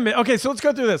I'm going to... Okay, so let's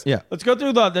go through this. Yeah. Let's go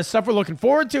through the stuff we're looking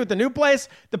forward to at the new place,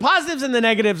 the positives and the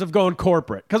negatives of going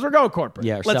corporate, because we're going corporate.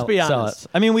 Yeah. Let's be honest.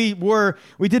 I mean, we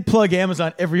did plug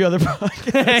Amazon every other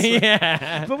podcast.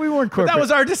 Yeah. But we weren't corporate. That was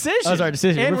our decision. That was our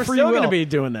decision. And We're we're free still going to will. be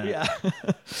doing that. Yeah.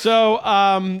 So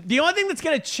the only thing that's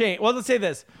going to change... Well, let's say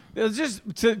this. It's just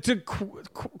to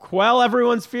quell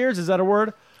everyone's fears. Is that a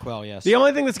word? Well, yes. The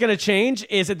only thing that's going to change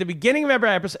is at the beginning of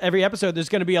every episode, there's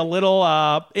going to be a little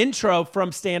intro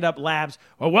from Stand Up Labs,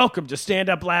 or welcome to Stand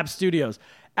Up Labs Studios.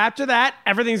 After that,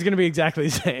 everything's going to be exactly the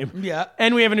same. Yeah.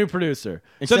 And we have a new producer.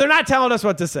 So Except- they're not telling us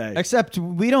what to say. Except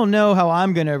we don't know how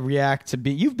I'm going to react to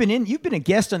be. You've been a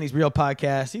guest on these real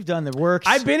podcasts. You've done the works.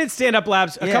 I've been at Stand Up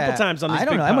Labs a Yeah. couple times on these I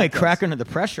don't big know. I might podcasts. crack under the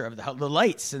pressure of the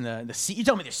lights and the seat. You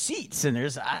told me there's seats and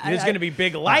there's There's going to be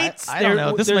big lights. I don't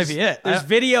know. This might be it. There's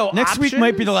video Next week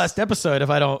might be the options. last episode if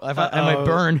I don't. If I might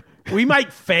burn. We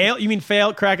might fail. You mean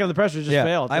fail? Crack under the pressure? Just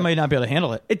fail. I might not be able to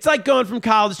handle it. It's like going from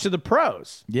college to the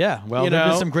pros. Yeah. Well, You there've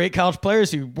been know? some great college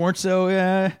players who weren't so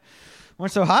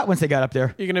hot once they got up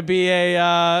there. You're going to be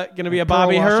a Pearl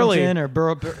Bobby Hurley. Washington or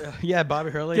Bobby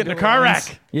Hurley. Get in a Bill car Lawrence.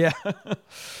 wreck. Yeah.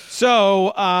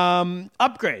 So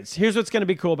upgrades. Here's what's going to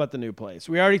be cool about the new place.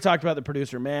 We already talked about the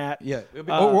producer Matt. Yeah,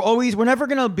 we're never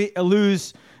gonna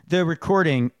lose the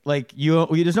recording. Like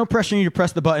there's no pressure on you to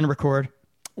press the button record.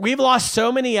 We've lost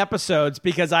so many episodes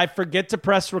because I forget to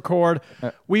press record.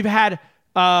 We've had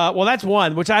that's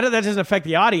one, which that doesn't affect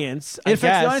the audience. It affects the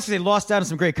audience because they lost out on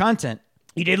some great content.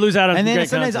 You did lose out on And some then great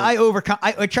sometimes content.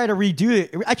 I try to redo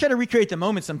it. I try to recreate the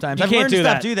moment sometimes. You I've can't learned to do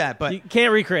stop that. do that, but You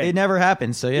can't recreate. it never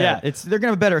happens. So Yeah. they're gonna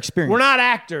have a better experience. We're not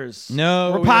actors.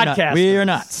 No, we're we are not. podcasters. We are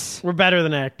not. We're better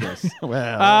than actors. Well,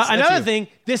 that's another you. thing,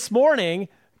 this morning,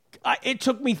 it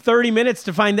took me 30 minutes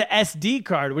to find the SD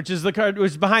card, which is the card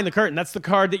which is behind the curtain. That's the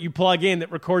card that you plug in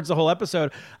that records the whole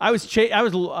episode. I was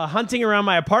hunting around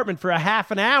my apartment for a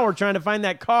half an hour trying to find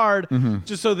that card,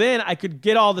 just so then I could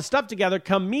get all the stuff together,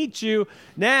 come meet you.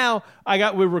 Now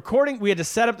we're recording. We had to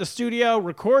set up the studio,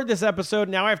 record this episode.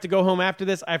 Now I have to go home after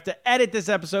this. I have to edit this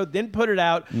episode, then put it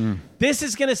out. This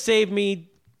is going to save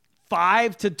me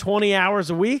 5 to 20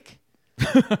 hours a week.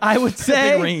 I would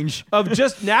say big range. of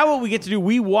just now what we get to do.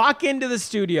 We walk into the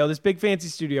studio, this big fancy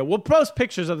studio. We'll post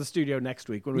pictures of the studio next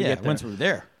week when we get there. once we're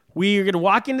there. We are going to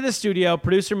walk into the studio.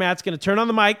 Producer Matt's going to turn on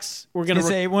the mics. We're going Gonna to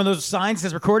say one of those signs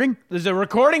says recording. There's a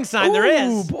recording sign. There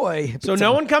Oh is. boy! So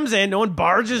no one comes in. No one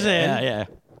barges in. Yeah.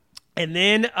 And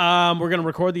then we're going to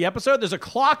record the episode. There's a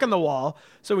clock on the wall,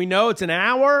 so we know it's an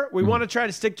hour. We want to try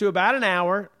to stick to about an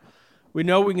hour. We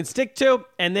know we can stick to.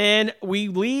 And then we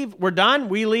leave. We're done.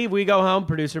 We leave. We go home.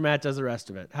 Producer Matt does the rest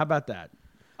of it. How about that?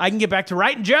 I can get back to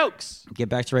writing jokes. Get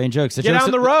back to writing jokes. Get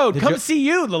on the road. Come see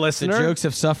you, the listener. The jokes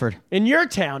have suffered. In your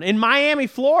town, in Miami,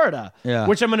 Florida, Yeah.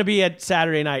 which I'm going to be at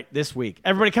Saturday night this week.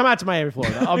 Everybody come out to Miami,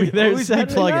 Florida. I'll be there Always be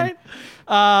Saturday plugging.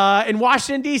 night. In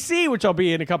Washington, D.C., which I'll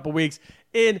be in a couple weeks.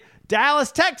 In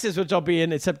Dallas, Texas, which I'll be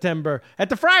in September. At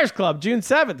the Friars Club, June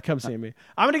 7th. Come see me.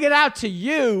 I'm going to get out to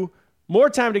you. More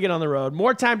time to get on the road.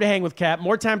 More time to hang with Cap.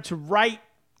 More time to write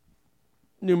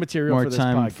new material More for this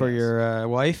time podcast. for your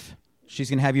wife. She's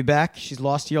gonna have you back. She's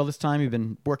lost you all this time. You've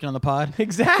been working on the pod.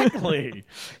 Exactly.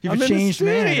 You've I'm a in the changed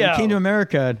man. You studio. came to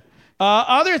America.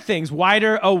 Other things,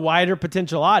 a wider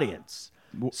potential audience.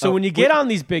 So when you get on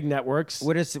these big networks,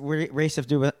 What does race have to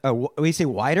do with? We say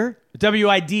wider.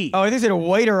 WID. Oh, I think it's a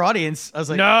wider audience. I was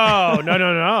like, No.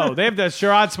 They have the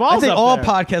Sherrod Smalls I think up all there.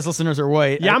 podcast listeners are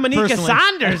white. Yamanika Personally,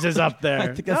 Saunders is up there. I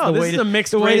think that's No, the this is a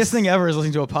mixed the race. whitest thing ever is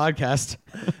listening to a podcast.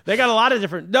 They got a lot of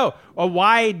different. A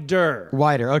wider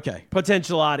Wider. Okay.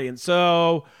 potential audience.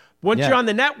 So once Yeah. you're on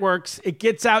the networks, it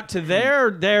gets out to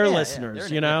their listeners.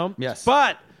 they're- You know. yes.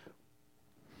 But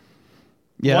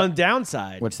Yeah. one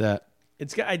downside. What's that?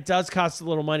 It does cost a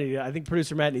little money. I think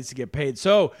producer Matt needs to get paid.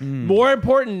 So more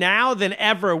important now than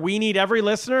ever, we need every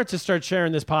listener to start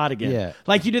sharing this pod again. Yeah.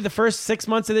 Like you did the first 6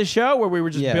 months of this show where we were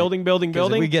just building.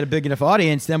 'Cause If we get a big enough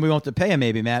audience, then we won't have to pay him.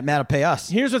 Maybe Matt will pay us.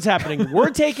 Here's what's happening. We're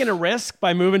taking a risk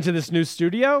by moving to this new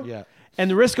studio. Yeah. And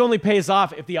the risk only pays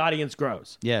off if the audience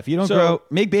grows. Yeah. If you don't So- grow,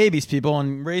 make babies, people,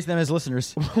 and raise them as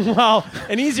listeners. Well,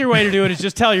 an easier way to do it is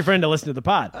just tell your friend to listen to the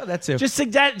pod. Oh, that too. Just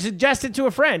suggest it to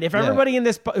a friend. If everybody in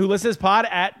this who listens to this pod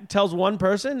tells one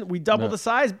person, we double the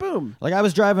size. Boom. Like I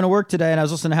was driving to work today and I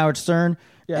was listening to Howard Stern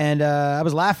Yeah. and I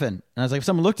was laughing. And I was like, if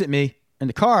someone looked at me in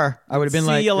the car, I would have been See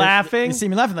like, you laughing. You see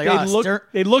me laughing. Like,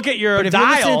 They'd look at your But if you're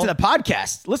dial. listening to the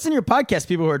podcast, listen to your podcast,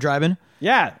 people who are driving.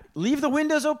 Yeah. Leave the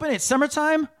windows open. It's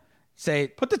summertime. Say,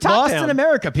 Put the top Lost down. in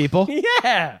America, people.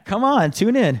 Yeah. Come on,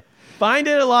 tune in. Find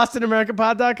it at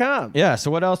lostinamericapod.com. Yeah.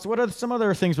 So what else? What are some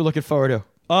other things we're looking forward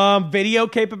to? Video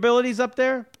capabilities up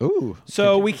there. Ooh.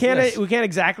 So we can't Yes.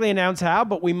 exactly announce how,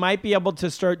 but we might be able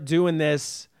to start doing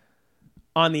this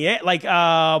on the air. Like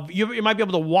you might be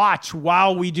able to watch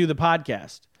while we do the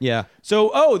podcast. Yeah.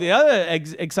 So the other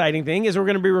exciting thing is we're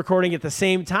going to be recording at the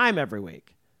same time every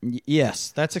week.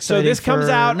 Yes, that's exciting. this comes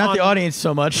for out not on- the audience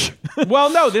so much. Well,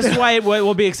 no, this is why it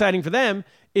will be exciting for them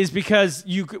is because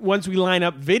once we line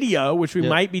up video, which we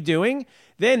might be doing,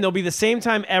 then there'll be the same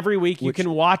time every week. You can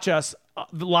watch us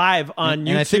live on YouTube.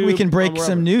 And I think we can break on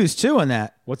wherever. some news too on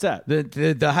that. What's that?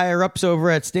 The higher ups over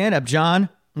at Stand Up, John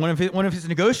One of his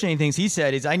negotiating things he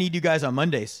said is, I need you guys on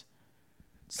Mondays.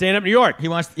 Stand Up New York. He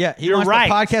wants You're the right.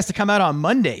 podcast to come out on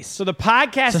Mondays. So the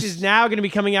podcast is now going to be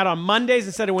coming out on Mondays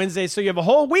instead of Wednesdays. So you have a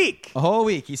whole week. A whole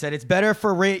week. He said it's better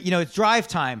for it's drive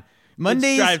time.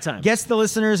 Mondays drive time. Gets the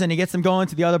listeners and he gets them going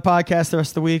to the other podcasts the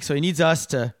rest of the week. So he needs us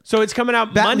to. So it's coming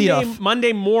out Bat lead off.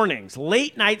 Monday mornings,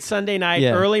 late night Sunday night,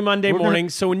 early Monday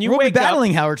mornings. So when you we'll wake be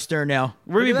battling up, Howard Stern now.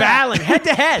 we'll be battling head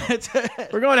to head.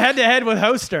 We're going head to head with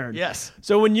Host Stern. Yes.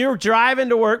 So when you're driving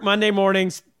to work Monday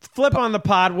mornings, flip on the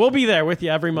pod. We'll be there with you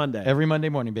every Monday. Every Monday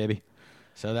morning, baby.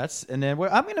 So and then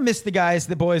I'm going to miss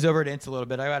the boys over at Ints a little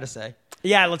bit, I got to say.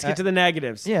 Yeah, let's get to the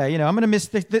negatives. Yeah, I'm going to miss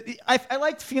I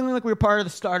liked feeling like we were part of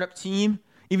the startup team,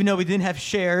 even though we didn't have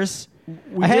shares.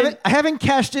 I haven't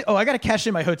cashed it. Oh, I got to cash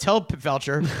in my hotel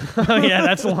voucher. Oh, yeah,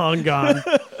 that's long gone.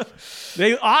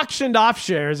 They auctioned off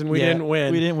shares and we didn't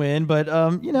win. We didn't win, but I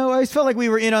always felt like we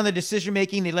were in on the decision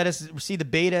making. They let us see the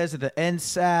betas at the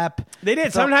NSAP. They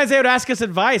did. Sometimes they would ask us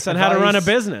advice on how to run a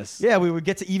business. Yeah, we would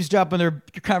get to eavesdrop on their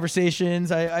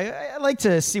conversations. I like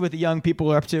to see what the young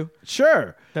people are up to.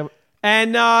 Sure.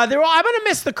 And I'm going to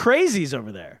miss the crazies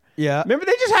over there. Yeah. Remember,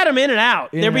 they just had him in and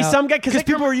out. There'd be some guy. Because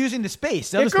people were using the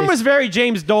space. Ikram was very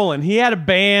James Dolan. He had a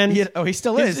band. He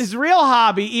still is. His real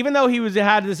hobby, even though he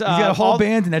had this. He's got a whole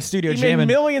band in that studio he jamming.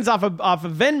 made millions off of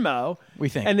Venmo. We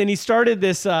think. And then he started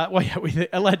this,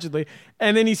 allegedly.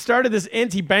 And then he started this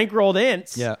Int. He bankrolled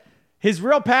Ints. Yeah. His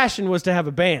real passion was to have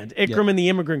a band, Ikram and the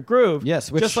Immigrant Groove. Yes,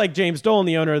 just like James Dolan,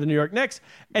 the owner of the New York Knicks.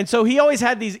 And so he always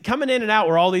had these coming in and out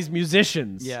were all these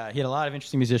musicians. Yeah, he had a lot of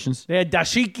interesting musicians. They had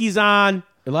dashikis on.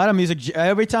 A lot of music.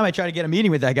 Every time I try to get a meeting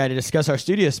with that guy to discuss our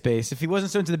studio space, if he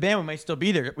wasn't so into the band, we might still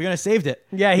be there. We would have saved it.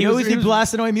 Yeah, he was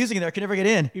blasting away music in there. I could never get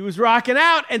in. He was rocking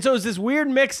out. And so it was this weird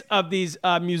mix of these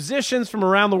musicians from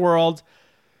around the world.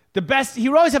 The best, he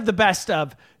would always have the best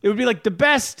of. It would be like the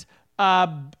best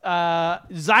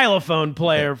xylophone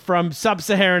player from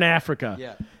sub-Saharan Africa.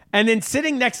 Yeah. And then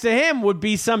sitting next to him would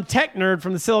be some tech nerd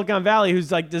from the Silicon Valley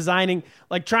who's like designing,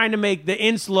 like trying to make the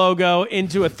Ints logo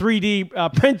into a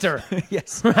 3D printer.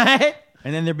 Yes. Right?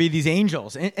 And then there'd be these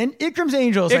angels. And Ikram's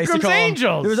angels. I used to Ikram's call them.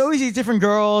 angels. There was always these different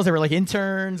girls. They were like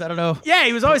interns. I don't know. Yeah,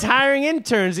 he was always hiring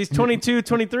interns, these 22,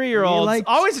 23-year-olds. liked-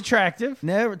 Always attractive.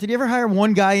 Never. Did you ever hire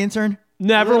one guy intern?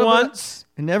 Never once.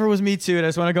 It never was Me Too. I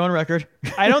just want to go on record.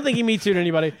 I don't think he Me Too'd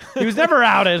anybody. He was never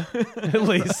outed, at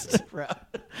least.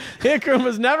 Ikram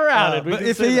was never outed. But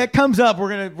if it comes up, we're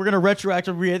gonna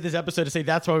retroactively read this episode to say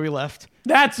that's why we left.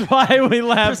 That's why we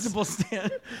left. Principal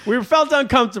stand. We felt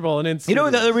uncomfortable and instant. You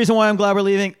know the other reason why I'm glad we're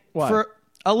leaving? Why? For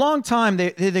a long time, they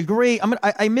did great.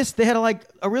 I missed. They had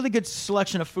a really good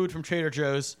selection of food from Trader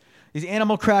Joe's. These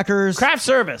animal crackers, craft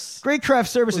service. great craft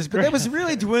services, but great. that was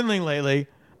really dwindling lately.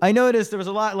 I noticed there was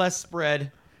a lot less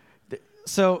spread.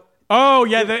 So Oh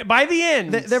yeah, by the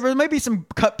end, there might be some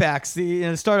cutbacks.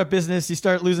 The startup business, you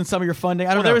start losing some of your funding.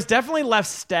 I don't know. There was definitely less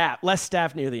staff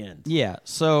near the end. Yeah,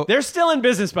 so They're still in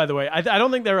business, by the way. I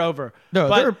don't think they're over. No,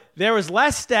 but there was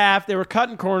less staff. They were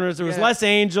cutting corners. There was Yeah. less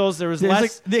angels. There was there's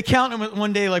less. like, the accountant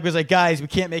one day was like, guys, we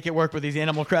can't make it work with these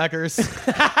animal crackers.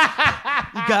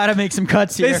 You gotta make some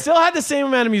cuts here. They still had the same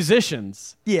amount of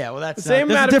musicians. Yeah, well, that's The same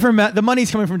that's amount a of- different. The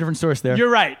money's coming from a different source there. You're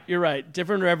right.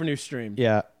 Different revenue stream.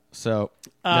 Yeah. So.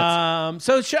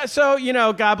 So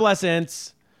God bless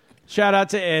Ints. Shout out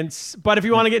to Ints. But if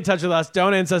you want to get in touch with us,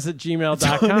 don't Ints us at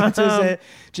gmail.com.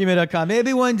 gmail.com.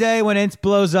 Maybe one day when Ints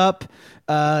blows up,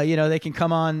 they can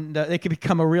come on. They can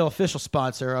become a real official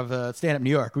sponsor of Stand Up New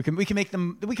York. We can make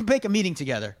a meeting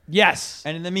together. Yes.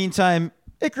 And in the meantime,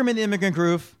 Ikram and the Immigrant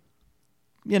Groove.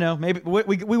 Maybe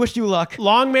we wish you luck.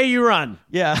 Long may you run.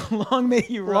 Yeah, long may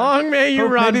you run. Long may you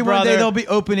run, Maybe one brother. day they'll be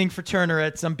opening for Turner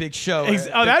at some big show.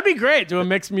 That'd be great. Do a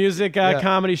mixed music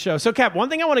comedy show. So, Cap, one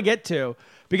thing I want to get to,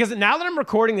 because now that I'm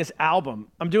recording this album,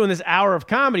 I'm doing this hour of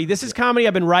comedy. This is comedy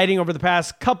I've been writing over the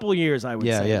past couple years, I would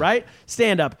say, right?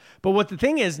 Stand up. But what the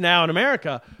thing is now in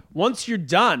America, once you're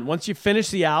done, once you finish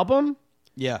the album,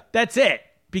 that's it.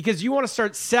 Because you want to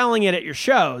start selling it at your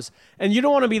shows. And you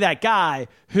don't want to be that guy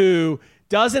who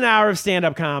does an hour of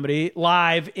stand-up comedy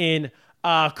live in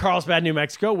Carlsbad, New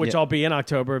Mexico, which I'll be in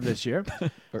October of this year.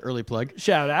 Early plug.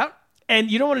 Shout out.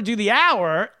 And you don't want to do the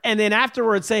hour and then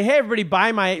afterwards say, hey, everybody,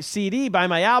 buy my CD, buy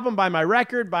my album, buy my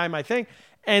record, buy my thing.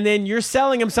 And then you're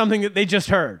selling them something that they just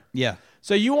heard. Yeah.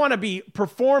 So you want to be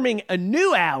performing a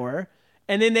new hour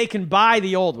and then they can buy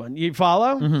the old one. You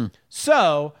follow? Mm-hmm.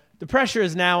 So the pressure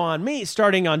is now on me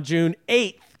starting on June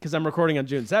 8th. Because I'm recording on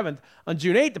June 7th. On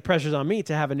June 8th, the pressure's on me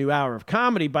to have a new hour of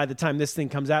comedy by the time this thing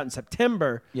comes out in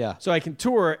September. Yeah. So I can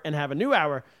tour and have a new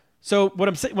hour. So what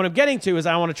I'm getting to is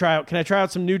I want to try out. Can I try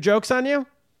out some new jokes on you?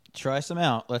 Try some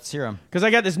out. Let's hear them. Because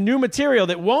I got this new material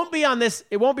that won't be on this.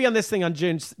 It won't be on this thing on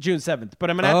June 7th. But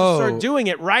I'm gonna have to start doing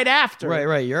it right after.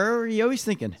 Right. You're always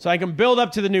thinking. So I can build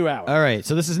up to the new hour. All right.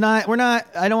 So this is not. We're not.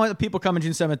 I don't want the people coming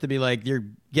June 7th to be like you're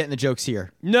getting the jokes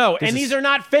here. No, and these are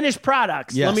not finished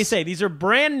products. Yes. Let me say these are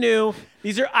brand new.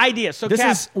 These are ideas. So This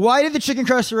Cap, is why did the chicken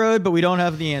cross the road, but we don't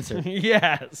have the answer.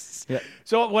 yes. Yeah.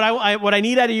 So what I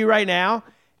need out of you right now.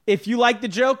 If you like the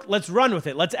joke, let's run with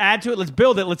it. Let's add to it. Let's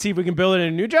build it. Let's see if we can build it in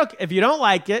a new joke. If you don't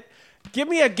like it, give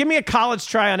me a college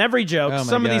try on every joke. Oh my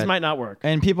Some of these God. might not work.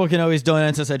 And people can always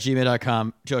donate us at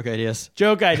gmail.com. Joke ideas.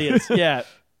 Joke ideas. Yeah.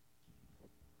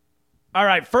 All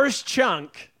right. First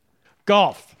chunk,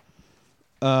 golf.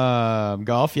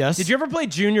 Golf, yes. Did you ever play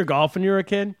junior golf when you were a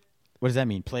kid? What does that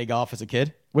mean? Play golf as a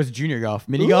kid? What's junior golf?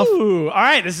 Mini golf? Ooh. All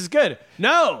right. This is good.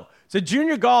 No. So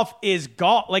junior golf is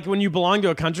golf. Like when you belong to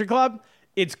a country club,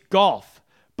 it's golf,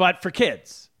 but for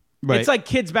kids. Right. It's like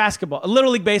kids basketball,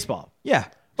 Little League baseball. Yeah.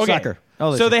 Okay. Soccer.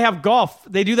 So they have golf.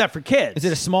 They do that for kids. Is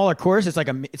it a smaller course? It's like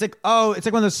one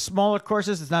of those smaller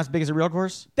courses. It's not as big as a real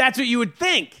course. That's what you would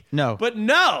think. No. But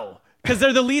no, because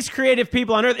they're the least creative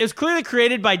people on earth. It was clearly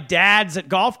created by dads at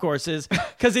golf courses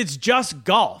because it's just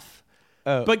golf.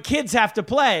 Oh. But kids have to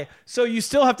play, so you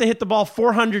still have to hit the ball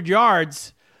 400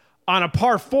 yards on a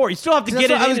par 4. You still have to get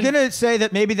it in. I was going to say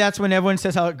that maybe that's when everyone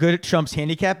says how good Trump's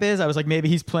handicap is. I was like, maybe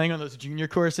he's playing on those junior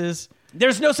courses.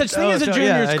 There's no such thing as a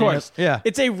juniors course. Yeah.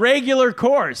 It's a regular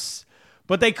course,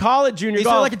 but they call it junior Is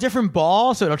golf. there like a different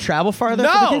ball so it'll travel farther for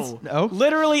the kids? No.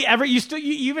 Literally you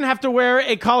even have to wear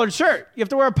a collared shirt. You have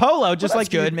to wear a polo just Well, like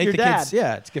that's good. Make your the dad. kids.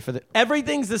 Yeah, it's good for the.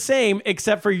 Everything's the same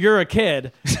except for you're a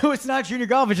kid. So it's not junior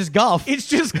golf. It's just golf. It's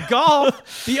just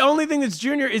golf. The only thing that's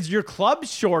junior is your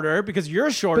club's shorter because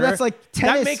you're shorter. But that's like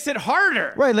tennis. That makes it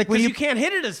harder. Right, like when because you- you can't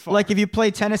hit it as far. Like if you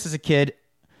play tennis as a kid,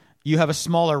 you have a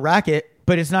smaller racket,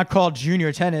 but it's not called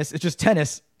junior tennis. It's just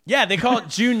tennis. yeah, they call it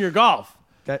junior golf.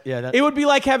 It would be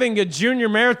like having a junior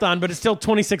marathon, but it's still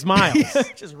 26 miles.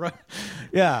 just run.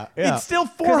 Yeah. It's still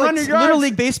 'Cause, 400 yards. Little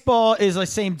League baseball is the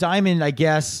same diamond, I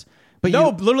guess. But No,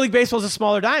 Little League Baseball is a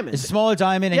smaller diamond. it's a smaller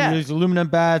diamond, and Yeah. you use aluminum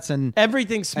bats, and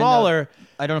Everything's smaller.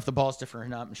 I don't know if the ball's different or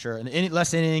not. I'm sure. And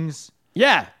less innings.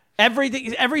 Yeah,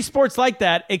 every sport's like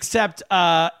that except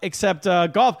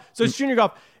golf. So it's junior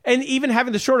golf, and even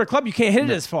having the shorter club, you can't hit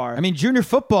it as far. I mean, junior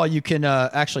football, you can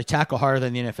actually tackle harder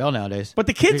than the NFL nowadays. but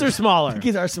the kids are smaller. The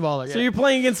kids are smaller. Yeah. So you're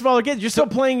playing against smaller kids. You're still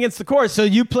playing against the course. So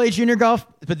you play junior golf,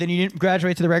 but then you didn't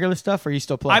graduate to the regular stuff, or you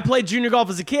still play? I played junior golf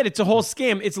as a kid. It's a whole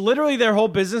scam. It's literally their whole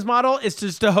business model is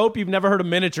just to hope you've never heard of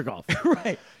miniature golf.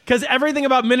 right. Because everything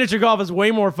about miniature golf is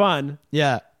way more fun.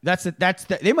 Yeah,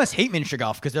 they must hate miniature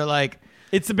golf because they're like,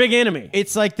 It's the big enemy.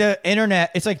 it's like the internet.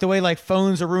 It's like the way like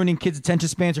phones are ruining kids' attention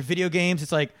spans or video games.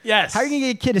 It's like, Yes. how are you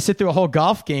gonna get a kid to sit through a whole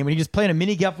golf game when you just playing a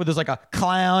mini golf where there's like a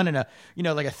clown and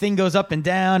like a thing goes up and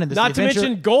down and there's Not the to adventure-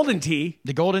 mention Golden Tee.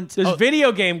 the golden. There's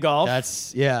video game golf.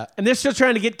 That's yeah. And they're still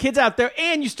trying to get kids out there,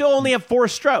 and you still only have 4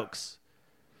 strokes.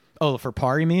 Oh, for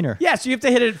par you mean or? Yeah, so you have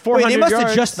to hit it at 400 Wait, they must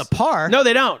yards. adjust the par. No,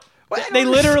 they don't. What? They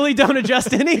literally don't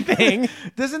adjust anything.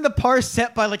 Doesn't the par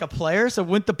set by like a player? So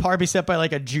wouldn't the par be set by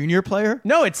like a junior player?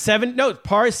 No,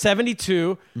 par is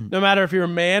 72, no matter if you're a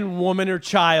man, woman, or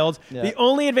child. Yeah. The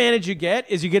only advantage you get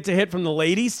is you get to hit from the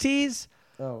ladies' tees.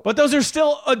 But those are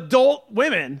still adult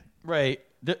women. Right.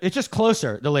 It's just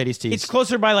closer, the ladies' tees. It's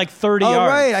closer by like 30 Oh,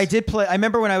 yards. right. I did play. I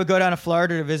remember when I would go down to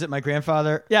Florida to visit my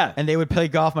grandfather. Yeah. And they would play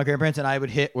golf, my grandparents, and I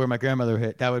would hit where my grandmother would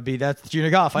hit. That's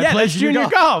junior golf. I Yeah, played that's junior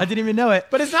golf. I didn't even know it.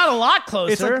 But it's not a lot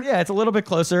closer. It's like, yeah, it's a little bit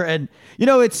closer. And,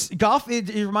 it's golf.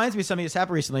 It reminds me of something that's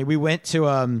happened recently. We went to, you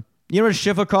know what a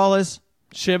Shiva call is?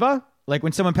 Shiva? Like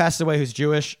when someone passes away who's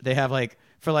Jewish, they have like,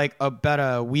 for like about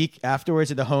a week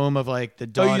afterwards at the home of like the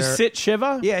daughter. Oh, you sit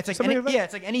Shiva? Yeah, it's like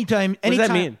it's like anytime. does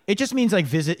that mean? It just means like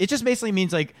visit. It just basically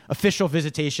means like official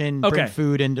visitation, bring Okay.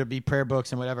 food, and there'd be prayer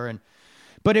books and whatever.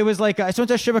 But it was like I went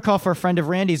to a Shiva call for a friend of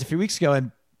Randy's a few weeks ago, and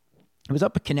it was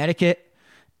up in Connecticut,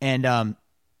 and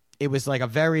it was like a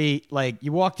very like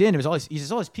you walked in, it was all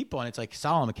these people, and it's like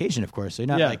solemn occasion, of course, so you're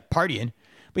not Yeah. like partying,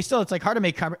 but still, it's like hard to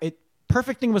make.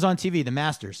 Perfect thing was on TV, the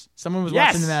Masters. Someone was Yes.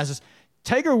 watching the Masters.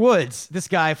 Tiger Woods, this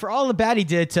guy, for all the bad he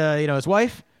did to his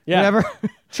wife, Yeah. whatever.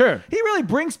 Sure. He really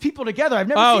brings people together. I've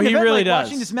never Oh, seen an he event really like does.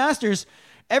 watching this Masters.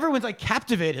 Everyone's like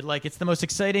captivated, like it's the most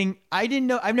exciting. I didn't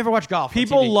know. I've never watched golf. on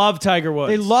People TV. love Tiger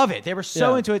Woods. They love it. They were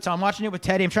so Yeah. into it. So I'm watching it with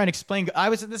Teddy. I'm trying to explain.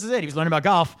 This is it. He was learning about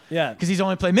golf. Yeah. Because he's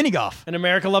only played mini golf. And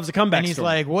America loves a comeback And he's story.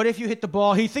 like, what if you hit the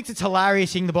ball? He thinks it's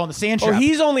hilarious hitting the ball in the sand Or trap.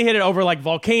 he's only hit it over like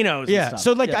volcanoes and Yeah. stuff.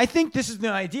 So like, Yeah. I think this is the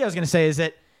idea I was going to say is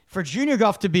that for junior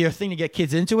golf to be a thing to get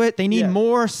kids into it, they need Yeah.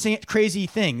 more crazy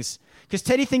things. because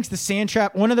Teddy thinks the sand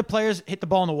trap. One of the players hit the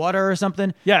ball in the water or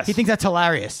something. Yes. He thinks that's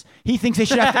hilarious. He thinks they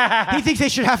should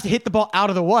have to hit the ball out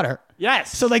of the water.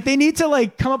 Yes. So like they need to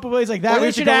like come up with ways like that. Or where they you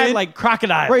have to should go add in- like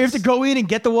crocodiles. Right, you have to go in and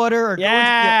get the water, or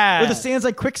Yeah. or the sand's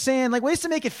like quicksand, like ways to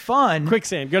make it fun.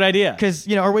 Quicksand. Good idea. Because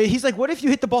or he's like, what if you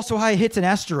hit the ball so high it hits an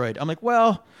asteroid? I'm like,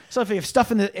 well, so if you have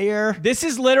stuff in the air. This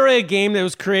is literally a game that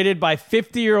was created by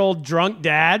 50-year-old drunk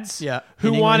dads Yeah, who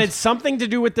in England. wanted something to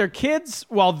do with their kids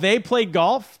while they played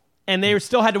golf, and they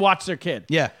still had to watch their kid.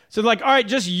 Yeah. So they're like, all right,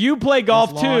 just you play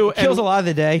golf Long. too. It kills a lot of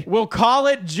the day. We'll call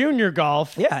it junior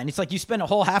golf. Yeah, and it's like you spend a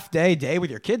whole half day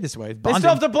with your kid this way. They still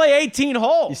have to play 18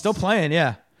 holes. You're still playing,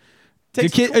 yeah.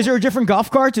 Takes Is there a different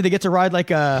golf cart? Do they get to ride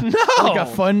like a like a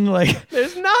fun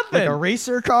There's nothing. like a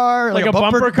racer car, Like a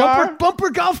bumper car? bumper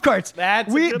golf carts? That's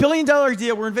a $1 good- billion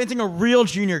idea. We're inventing a real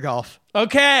junior golf.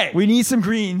 Okay. We need some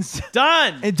greens.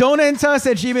 Done. And don't enter us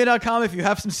at gmail.com if you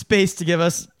have some space to give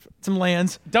us some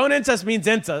lands. Don't int us means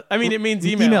int us. I mean, it means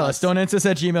email, Email us. Don't enter us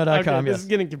at gmail.com. Okay, this is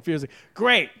getting confusing.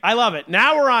 Great. I love it.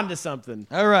 Now we're on to something.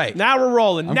 All right. Now we're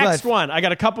rolling. I'm Next glad. one. I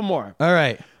got a couple more. All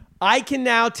right. I can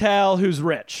now tell who's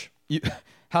rich.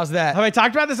 How's that? Have I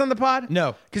talked about this on the pod?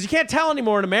 No. Because you can't tell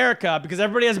anymore in America because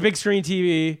everybody has a big screen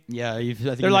TV. Yeah, I think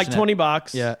They're you like mentioned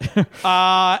 $20. that.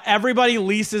 Yeah. Everybody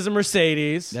leases a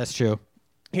Mercedes. That's true.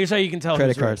 Here's how you can tell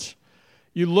Credit who's cards. rich.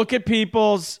 You look at you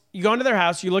go into their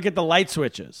house, you look at the light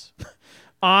switches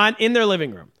in their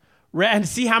living room and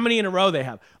see how many in a row they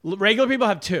have. Regular people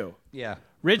have 2. Yeah.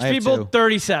 Rich I have people, 2.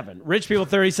 37. Rich people,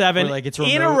 37. Where, like, it's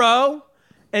in a remote. row,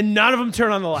 and none of them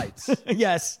turn on the lights.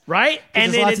 Yes. Right? And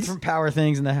And there's then lots it's, of different power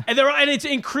things in there. and it's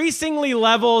increasingly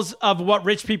levels of what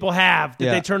rich people have that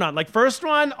Yeah. they turn on. Like first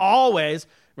one, always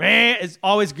is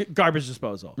always garbage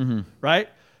disposal, Mm-hmm. right?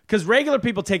 Because regular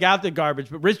people take out the garbage,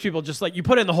 but rich people just like you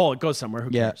put it in the hole, it goes somewhere. Who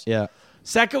Yeah. cares? Yeah.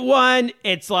 Second one,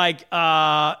 it's like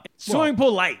swimming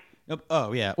pool light.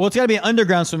 Oh, yeah. Well, it's got to be an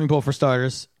underground swimming pool for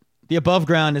starters. The above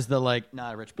ground is the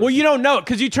not a rich person. Well, you don't know it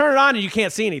because you turn it on and you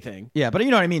can't see anything. Yeah, but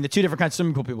you know what I mean. The 2 different kinds of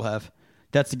swimming pool people have.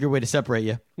 That's a good way to separate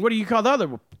you. What do you call the other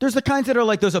one? There's the kinds that are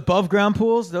like those above ground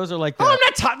pools. Those are like the, Oh, I'm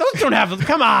not talking. Those don't have.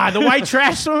 Come on, the white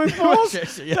trash swimming pools.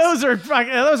 trash, yes.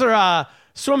 Those are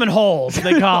swimming holes.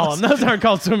 They call them. Those aren't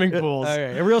called swimming pools. All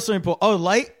right, a real swimming pool. Oh,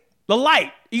 light. The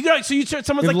light. You go. So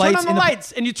someone's With like, turn lights on the in the-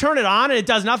 lights, and you turn it on, and it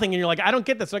does nothing, and you're like, I don't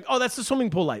get this. Like, oh, that's the swimming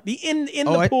pool light. The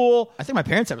the pool. I think my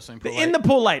parents have a swimming pool. In the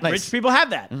pool light. Nice. Rich people have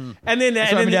that. And then,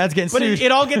 why my dad's getting but sued.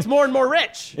 it all gets more and more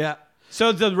rich. Yeah.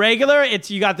 So the regular,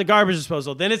 you got the garbage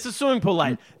disposal. Then it's the swimming pool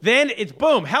light. Then it's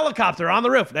boom, helicopter on the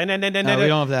roof. Then we don't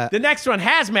have that. The next one,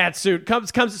 hazmat suit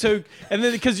comes so, and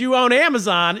then because you own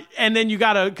Amazon, and then you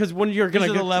gotta because when you're gonna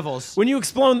These are the levels. when you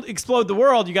explode the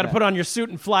world, you got to put on your suit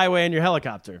and fly away in your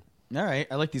helicopter. All right,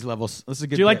 I like these levels. This is a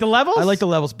good. Do you like bit. the levels? I like the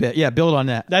levels bit. Yeah, build on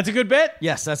that. That's a good bit.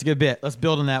 Yes, that's a good bit. Let's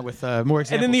build on that with more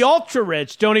examples. And then the ultra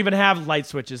rich don't even have light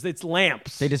switches. It's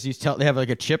lamps. they just use they have like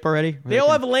a chip already. They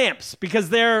all have lamps because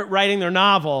they're writing their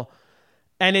novel,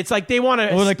 and it's like they want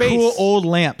to like cool old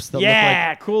lamps. That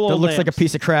Yeah, look like, cool That old looks like a lamps.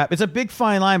 piece of crap. It's a big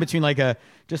fine line between like a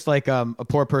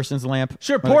poor person's lamp.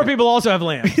 Sure, or poor like people also have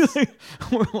lamps,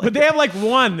 but they have like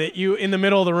one that you in the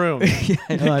middle of the room. I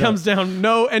It know. comes down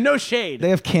no shade. They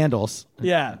have candles.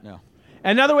 Yeah. No.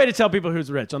 Another way to tell people who's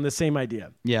rich on the same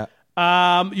idea. Yeah.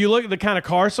 You look at the kind of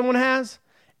car someone has,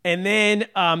 and then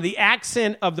the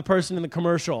accent of the person in the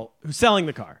commercial who's selling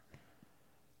the car.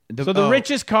 So the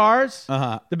richest cars,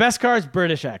 the best car is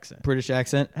British accent. British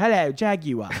accent. Hello,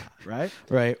 Jaguar, right?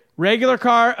 Right. Regular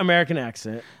car, American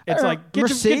accent. It's like, get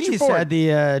Mercedes your Ford. had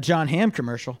the John Hamm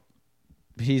commercial.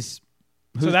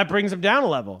 So that brings him down a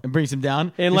level. It brings him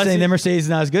down. Unless You're saying he- the Mercedes is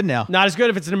not as good now. Not as good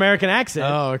if it's an American accent.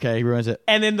 Oh, okay. He ruins it.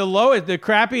 And then the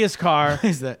crappiest car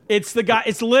Is that? It's the guy.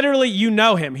 It's literally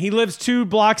him. He lives 2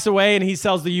 blocks away and he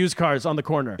sells the used cars on the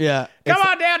corner. Yeah. Come It's-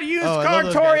 on down to used Oh, I car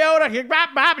love those guys. Toyota.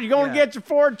 You're going to Yeah. get your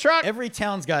Ford truck. Every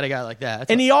town's got a guy like that.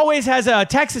 That's And he always has a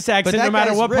Texas but accent that no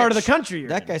matter guy's what part of the rich. country you're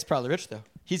That in. guy's probably rich though.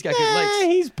 He's got good lights.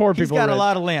 He's poor He's people. got a rich.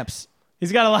 lot of lamps,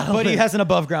 He's got a lot of but he lamps. has an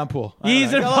above ground pool. I don't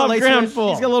He's know. an He's got a lot of light above-ground switch. pool.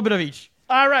 He's got a little bit of each.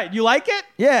 All right. You like it?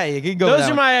 Yeah, you can go. with Those that are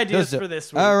one. my ideas Those are- for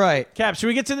this week. All right. Cap, should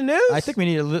we get to the news? I think we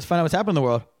need to find out what's happening in the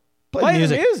world. Play the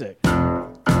music. the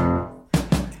music.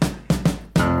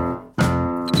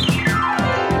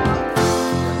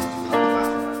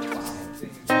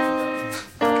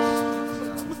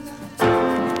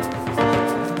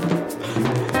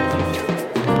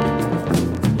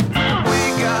 We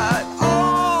got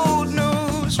old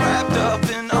news wrapped up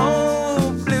in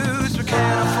old blues. We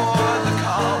can't afford the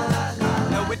call.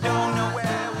 No, we don't know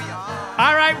where we are.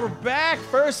 All right. right, we're back.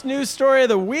 First news story of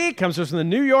the week comes from the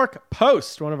New York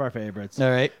Post, one of our favorites. All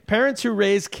right. Parents who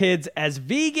raise kids as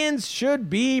vegans should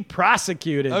be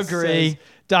prosecuted. Agree. Says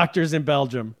doctors in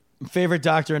Belgium. Favorite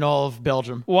doctor in all of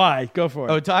Belgium. Why? Go for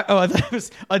it. I thought it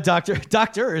was a doctor.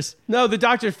 Doctors. No, the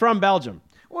doctor's from Belgium.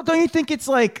 Well, don't you think it's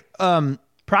like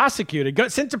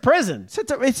Prosecuted, sent to prison.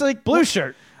 it's like Blue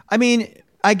shirt. I mean,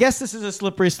 I guess this is a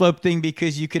slippery slope thing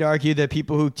because you could argue that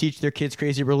people who teach their kids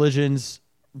crazy religions,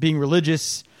 being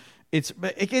religious, it's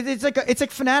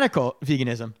like fanatical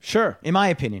veganism. Sure. In my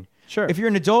opinion. Sure. If you're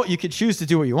an adult, you could choose to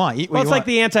do what you want. Eat what Well, you it's want. like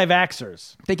the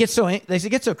anti-vaxxers. They get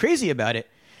so crazy about it,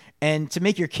 and to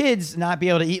make your kids not be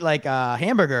able to eat like a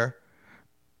hamburger,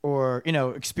 or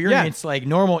experience like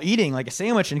normal eating, like a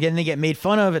sandwich, and again they get made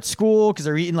fun of at school because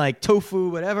they're eating like tofu,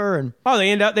 whatever. And Oh,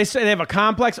 they say they have a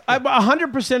complex.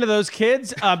 100% of those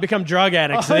kids become drug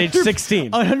addicts at age 16.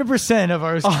 100% of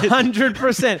our kids.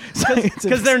 100%.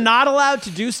 Because they're not allowed to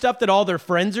do stuff that all their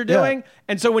friends are doing. Yeah.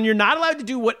 And so when you're not allowed to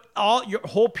do what all your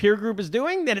whole peer group is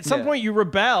doing, then at some point you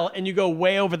rebel and you go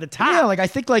way over the top. Yeah, like I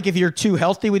think like if you're too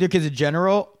healthy with your kids in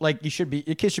general, like your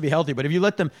kids should be healthy. But if you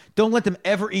don't let them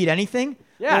ever eat anything.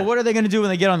 Yeah. Well, what are they going to do when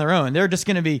they get on their own? They're just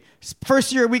going to be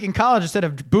first year a week in college instead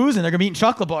of boozing. They're going to be eating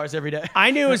chocolate bars every day.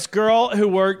 I knew this girl who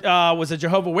was a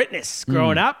Jehovah's Witness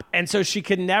growing up, and so she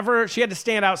had to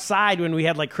stand outside when we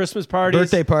had like Christmas parties,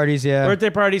 Birthday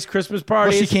parties, Christmas Well,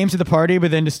 parties. she came to the party,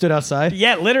 but then just stood outside.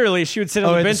 Yeah, literally, she would sit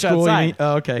on Oh, the at the bench school, you outside. mean?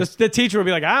 Oh, okay. The teacher would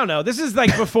be like, I don't know. This is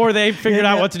like before they figured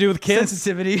out what to do with kids.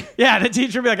 Sensitivity. Yeah, the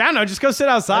teacher would be like, I don't know, just go sit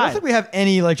I outside. don't think we have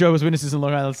any like Jehovah's Witnesses in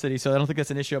Long Island City, so I don't think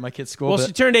that's an issue at my kid's school. Well, but-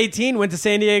 she turned 18, went to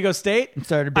San Diego State.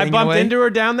 Started I banging bumped away? into her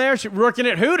down there. She working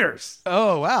at Hooters.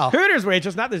 oh, wow. Hooters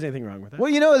waitress. Not there's anything wrong with that.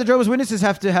 Well, the Jehovah's Witnesses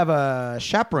have to have a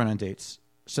chaperone on dates.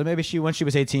 So maybe when she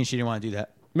was 18, she didn't want to do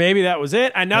that. Maybe that was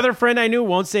it. Another friend I knew,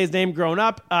 won't say his name, grown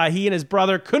up, he and his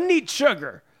brother couldn't eat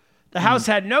sugar. The house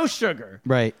had no sugar.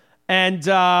 Right. And his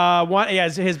brother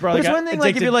But it's got one thing,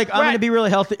 like, if you're like, I'm going to be really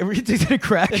healthy, addicted to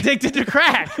crack. addicted to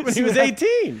crack when he was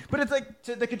 18. But it's like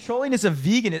the controllingness of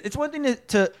vegan. It's one thing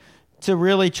to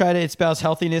really try to espouse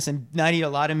healthiness and not eat a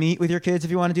lot of meat with your kids if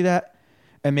you want to do that.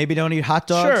 And maybe don't eat hot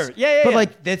dogs. Sure. Yeah. But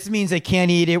like that means they can't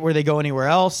eat it where they go anywhere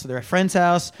else. They're at a friend's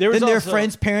house. Then their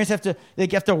friends' parents have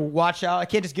to watch out. I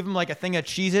can't just give them like a thing of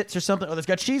Cheez-Its or something. Oh, that's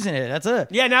got cheese in it. That's it.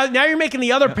 Yeah, now you're making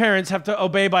the other parents have to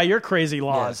obey by your crazy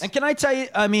laws. And can I tell you,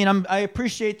 I mean, I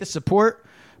appreciate the support,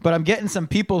 but I'm getting some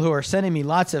people who are sending me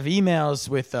lots of emails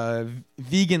with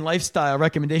vegan lifestyle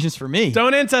recommendations for me.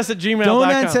 Don't incest at gmail.com.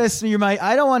 Don't incest me.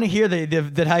 I don't want to hear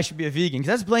that I should be a vegan because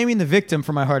that's blaming the victim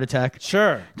for my heart attack.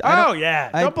 Sure. Don't Don't blame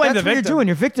the That's what victim. you're doing.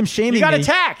 You're victim shaming You got me.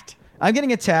 attacked. I'm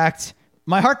getting attacked.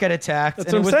 My heart got attacked.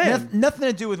 That's and what it I'm was saying. nothing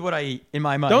to do with what I eat in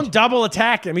my mind. Don't double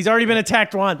attack him. He's already been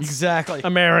attacked once. Exactly.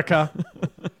 America.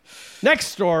 Next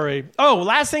story. Oh,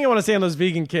 last thing I want to say on those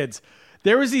vegan kids.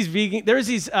 There was these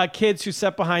kids who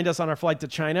sat behind us on our flight to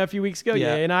China a few weeks ago.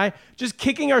 Yeah. Yeah, and I just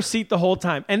kicking our seat the whole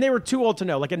time, and they were too old to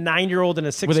know, like a 9-year-old and a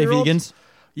 6-year-old. Were they vegans?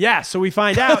 Yeah. So we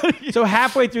find out. So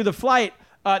halfway through the flight,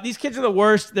 these kids are the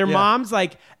worst. Their mom's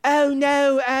like, "Oh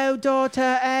no, oh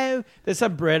daughter, oh." There's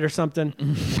some bread or something,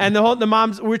 and the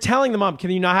moms. We're telling the mom,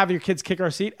 "Can you not have your kids kick our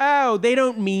seat?" Oh, they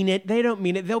don't mean it. They don't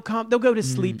mean it. They'll go to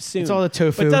sleep soon. It's all the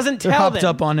tofu. But doesn't They're tell hopped them.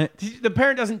 up on it. The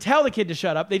parent doesn't tell the kid to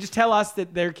shut up. They just tell us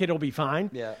that their kid will be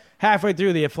fine. Yeah. Halfway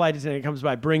through, the flight attendant comes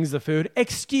by, brings the food.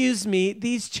 "Excuse me,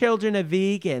 these children are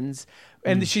vegans."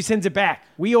 And she sends it back.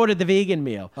 "We ordered the vegan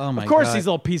meal." Oh, my Of course, God. these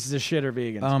little pieces of shit are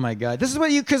vegans. Oh my God! This is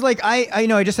what because like I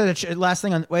know I just had last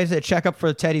thing on I had a checkup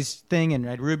for Teddy's thing and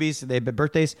I had Ruby's. They had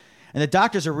birthdays, and the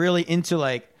doctors are really into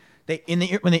like when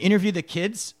they interview the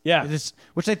kids. Yeah.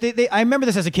 Which I remember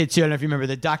this as a kid too. I don't know if you remember.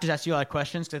 The doctors ask you a lot of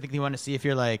questions because I think they want to see if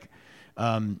you're like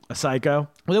A psycho.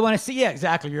 well, they want to see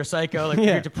exactly you're a psycho like if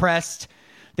Yeah. you're depressed.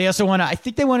 They also want to. I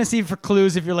think they want to see for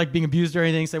clues if you're like being abused or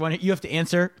anything. So you have to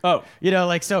answer. Oh.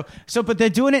 like so. But they're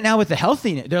doing it now with the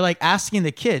healthiness. They're like asking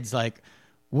the kids like,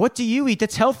 "What do you eat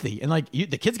that's healthy?" And like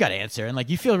the kids got to answer. And like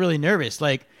you feel really nervous.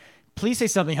 Like, please say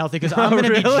something healthy because I'm going to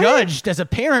be really? judged as a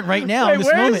parent right now Wait, in this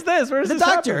where is moment. this? Where does the this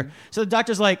doctor? happen? So the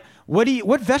doctor's like,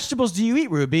 "What vegetables do you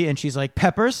eat, Ruby?" And she's like,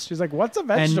 "Peppers." She's like, "What's a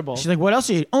vegetable?" And she's like, "What else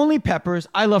do you eat?" "Only peppers.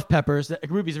 I love peppers."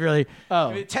 Ruby's really.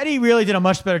 Oh. Teddy really did a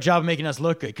much better job of making us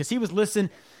look good because he was listening.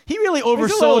 He really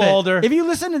oversold little it. older. If you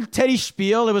listen to Teddy's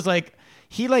spiel, it was like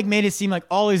he like made it seem like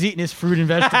all he's eating is fruit and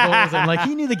vegetables, and like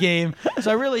he knew the game. So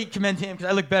I really commend him because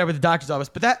I look better with the doctor's office.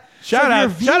 But that Shout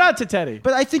out to Teddy.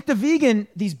 But I think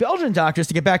these Belgian doctors,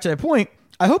 to get back to that point,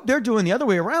 I hope they're doing the other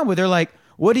way around where they're like,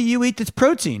 "What do you eat that's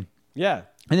protein?" Yeah.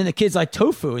 And then the kids like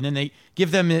tofu, and then they give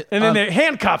them And then the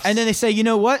handcuffs. and then they say, you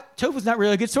know what? Tofu's not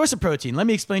really a good source of protein. Let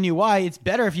me explain to you why it's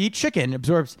better if you eat chicken. It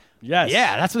absorbs. Yes.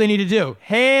 Yeah, that's what they need to do.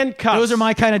 handcuffs. Those are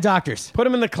my kind of doctors. Put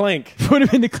them in the clink. Put them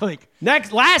in the clink.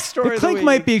 Last story The of the clink week.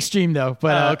 might be extreme though,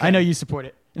 but okay. I know you support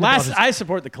it. I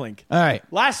support the clink. All right.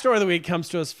 Last story of the week comes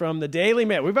to us from the Daily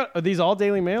Mail. Are these all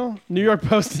Daily Mail? New York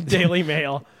Post and Daily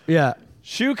Mail. Yeah.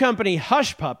 Shoe company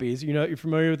Hush Puppies, you're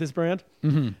familiar with this brand?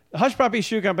 Mm-hmm. The Hush Puppies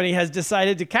shoe company has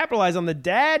decided to capitalize on the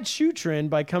dad shoe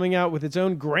trend by coming out with its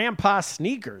own grandpa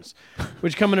sneakers,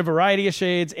 which come in a variety of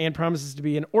shades and promises to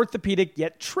be an orthopedic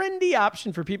yet trendy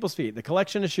option for people's feet. The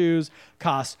collection of shoes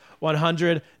costs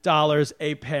 $100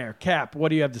 a pair. Cap, what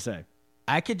do you have to say?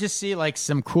 I could just see like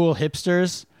some cool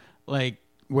hipsters like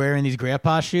wearing these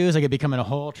grandpa shoes. Like it becoming a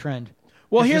whole trend.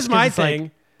 Well, It's here's just 'cause my it's like-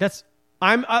 thing. that's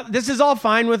This is all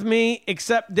fine with me,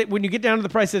 except that when you get down to the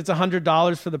price that it's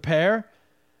 $100 for the pair,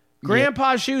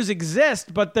 grandpa shoes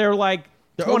exist, but they're like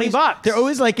 $20. They're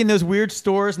always like in those weird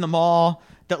stores in the mall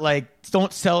that like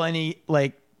don't sell any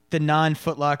like the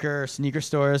non-Foot Locker sneaker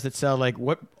stores that sell like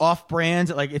what off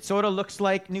brands. Like it sort of looks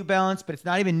like New Balance, but it's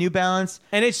not even New Balance.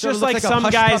 And it's Sorta just looks like a some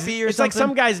Hush guy's. Puppy or It's like some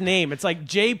something. guy's name. It's like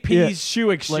JP's Yeah.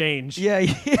 Shoe Exchange. Yeah.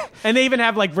 And they even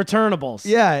have like returnables.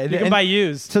 Yeah, you can and- buy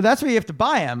used. So that's where you have to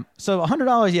buy them. So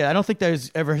 $100, yeah, I don't think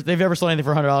they've ever sold anything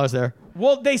for $100 there.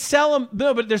 Well, they sell them.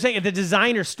 No, but they're saying at the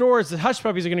designer stores, the Hush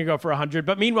Puppies are going to go for $100.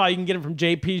 But meanwhile, you can get them from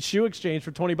JP's Shoe Exchange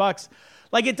for $20.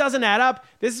 Like it doesn't add up.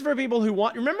 This is for people who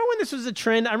want. Remember when this was a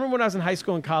trend? I remember when I was in high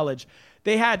school and college.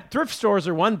 They had thrift stores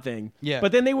are one thing, Yeah.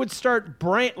 but then they would start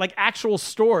like actual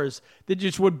stores that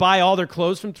just would buy all their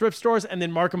clothes from thrift stores and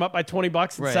then mark them up by $20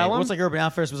 and sell them. What's like Urban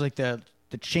Outfitters was like the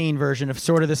chain version of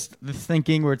sort of this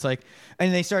thinking where it's like,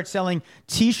 and they start selling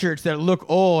T-shirts that look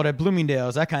old at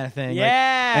Bloomingdale's, that kind of thing.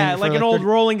 Yeah, and like for an old 30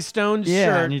 Rolling Stones Yeah,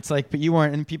 shirt. and it's like, but you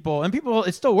weren't, and people,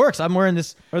 it still works. I'm wearing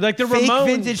this Or like the fake Ramones.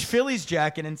 vintage Phillies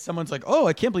jacket, and someone's like, "Oh,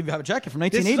 I can't believe you have a jacket from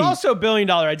This 1980." is also a $1 billion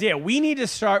idea. We need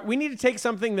to take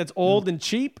something that's old and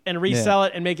cheap and resell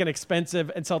it and make it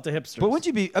expensive and sell it to hipsters. But would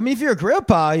you be? I mean, if you're a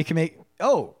grandpa, you can make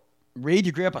raid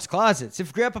your grandpa's closets.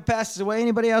 If grandpa passes away,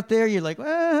 anybody out there, you're like,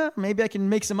 well, maybe I can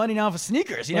make some money now off of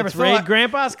sneakers. You Let's never raid thought.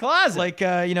 Grandpa's closet. Like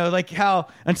like how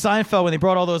on Seinfeld when they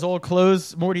brought all those old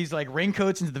clothes, Morty's like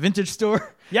raincoats into the vintage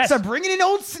store. Yes. Start bringing in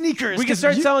old sneakers. we can 'cause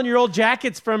start you- selling your old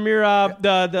jackets from your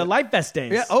the Life Vest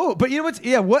days. Yeah. Oh, but you know what's?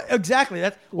 Yeah. What exactly?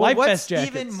 That's Life what's Vest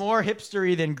jackets. even more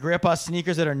hipstery than grandpa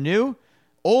sneakers that are new.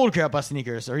 Old grandpa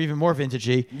sneakers are even more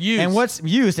vintagey. Used. And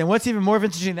what's even more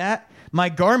vintagey than that? My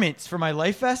garments for my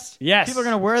Life Vest. Yes. People are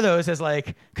gonna wear those as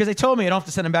like because they told me I don't have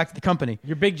to send them back to the company.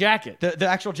 Your big jacket. The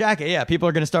actual jacket. Yeah. People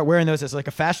are gonna start wearing those as like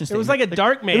a fashion statement. was like a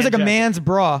dark man It was like jacket. a man's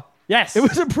bra. Yes. It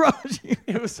was a bra.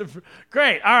 It was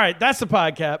great. All right, that's the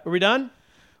podcast. Are we done?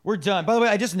 We're done. By the way,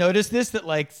 I just noticed this that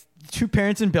like two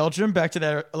parents in Belgium, back to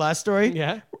that last story.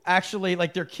 Yeah. Actually,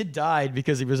 like their kid died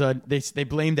because he was they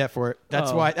blamed that for it.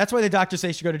 That's Oh. why the doctors say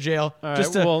he should go to jail. All right,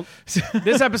 Just to- well,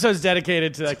 this episode's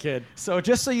dedicated to that kid. so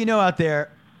just so you know out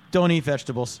there, don't eat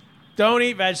vegetables. Don't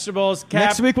eat vegetables. Cap,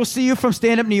 Next week we'll see you from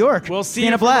Stand Up New York. we'll see Stand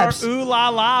you Up from Labs. our Ooh La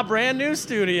La brand new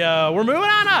studio. We're moving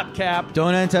on up, Cap.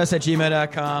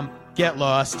 Donutus@gmail.com. Get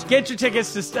lost. Get your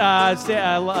tickets to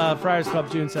Friars Club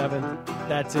June 7th.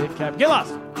 That's it, Cap. Get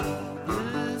lost.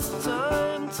 This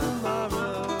time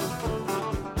tomorrow,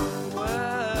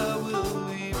 where will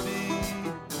we be?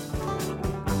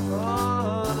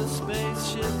 On a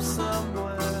spaceship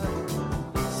somewhere,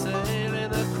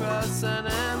 sailing across an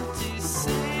empty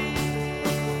sea.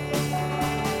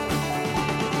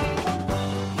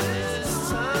 This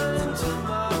time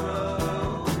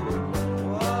tomorrow,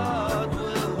 what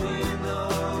will we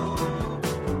know?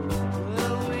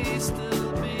 Will we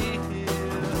still be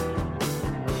here?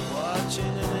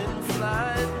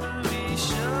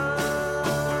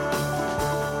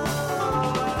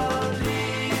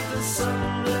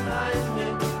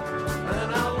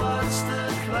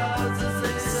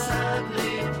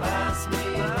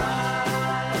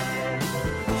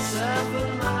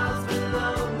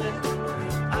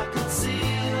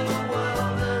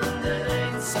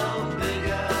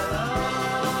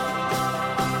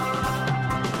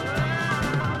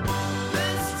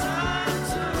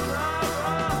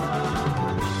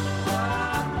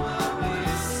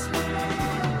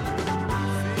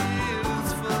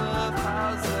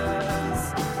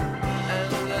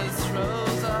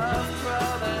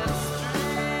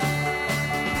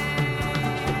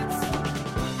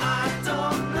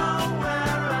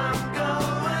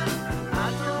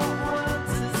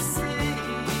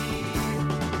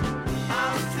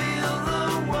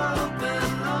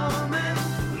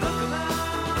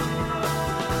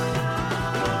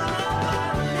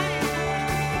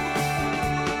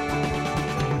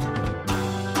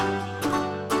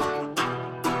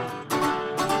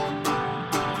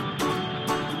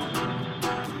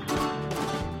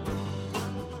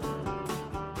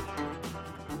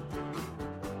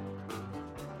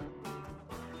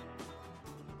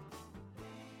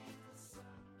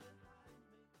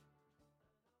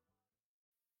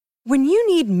 When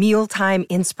you need mealtime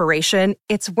inspiration,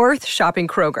 it's worth shopping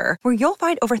Kroger, where you'll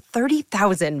find over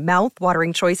 30,000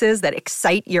 mouth-watering choices that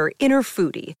excite your inner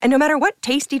foodie. And no matter what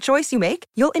tasty choice you make,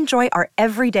 you'll enjoy our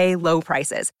everyday low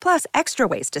prices, plus extra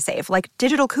ways to save, like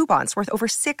digital coupons worth over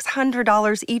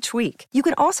 $600 each week. You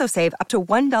can also save up to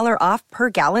 $1 off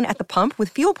per gallon at the pump with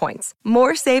fuel points.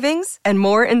 More savings and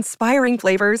more inspiring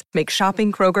flavors make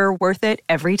shopping Kroger worth it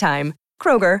every time.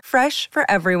 Kroger, fresh for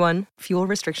everyone. Fuel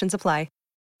restrictions apply.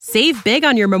 Save big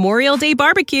on your Memorial Day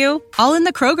barbecue, all in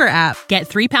the Kroger app. Get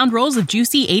 3-pound rolls of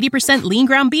juicy 80% lean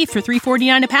ground beef for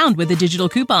 $3.49 a pound with a digital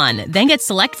coupon. Then get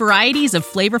select varieties of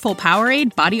flavorful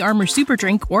Powerade, Body Armor Super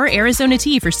Drink, or Arizona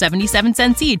tea for 77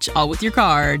 cents each, all with your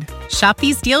card. Shop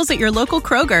these deals at your local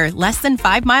Kroger, less than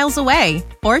 5 miles away.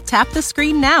 Or tap the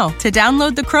screen now to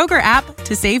download the Kroger app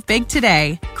to save big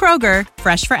today. Kroger,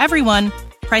 fresh for everyone.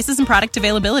 Prices and product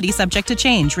availability subject to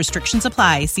change. Restrictions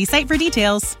apply. See site for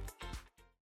details.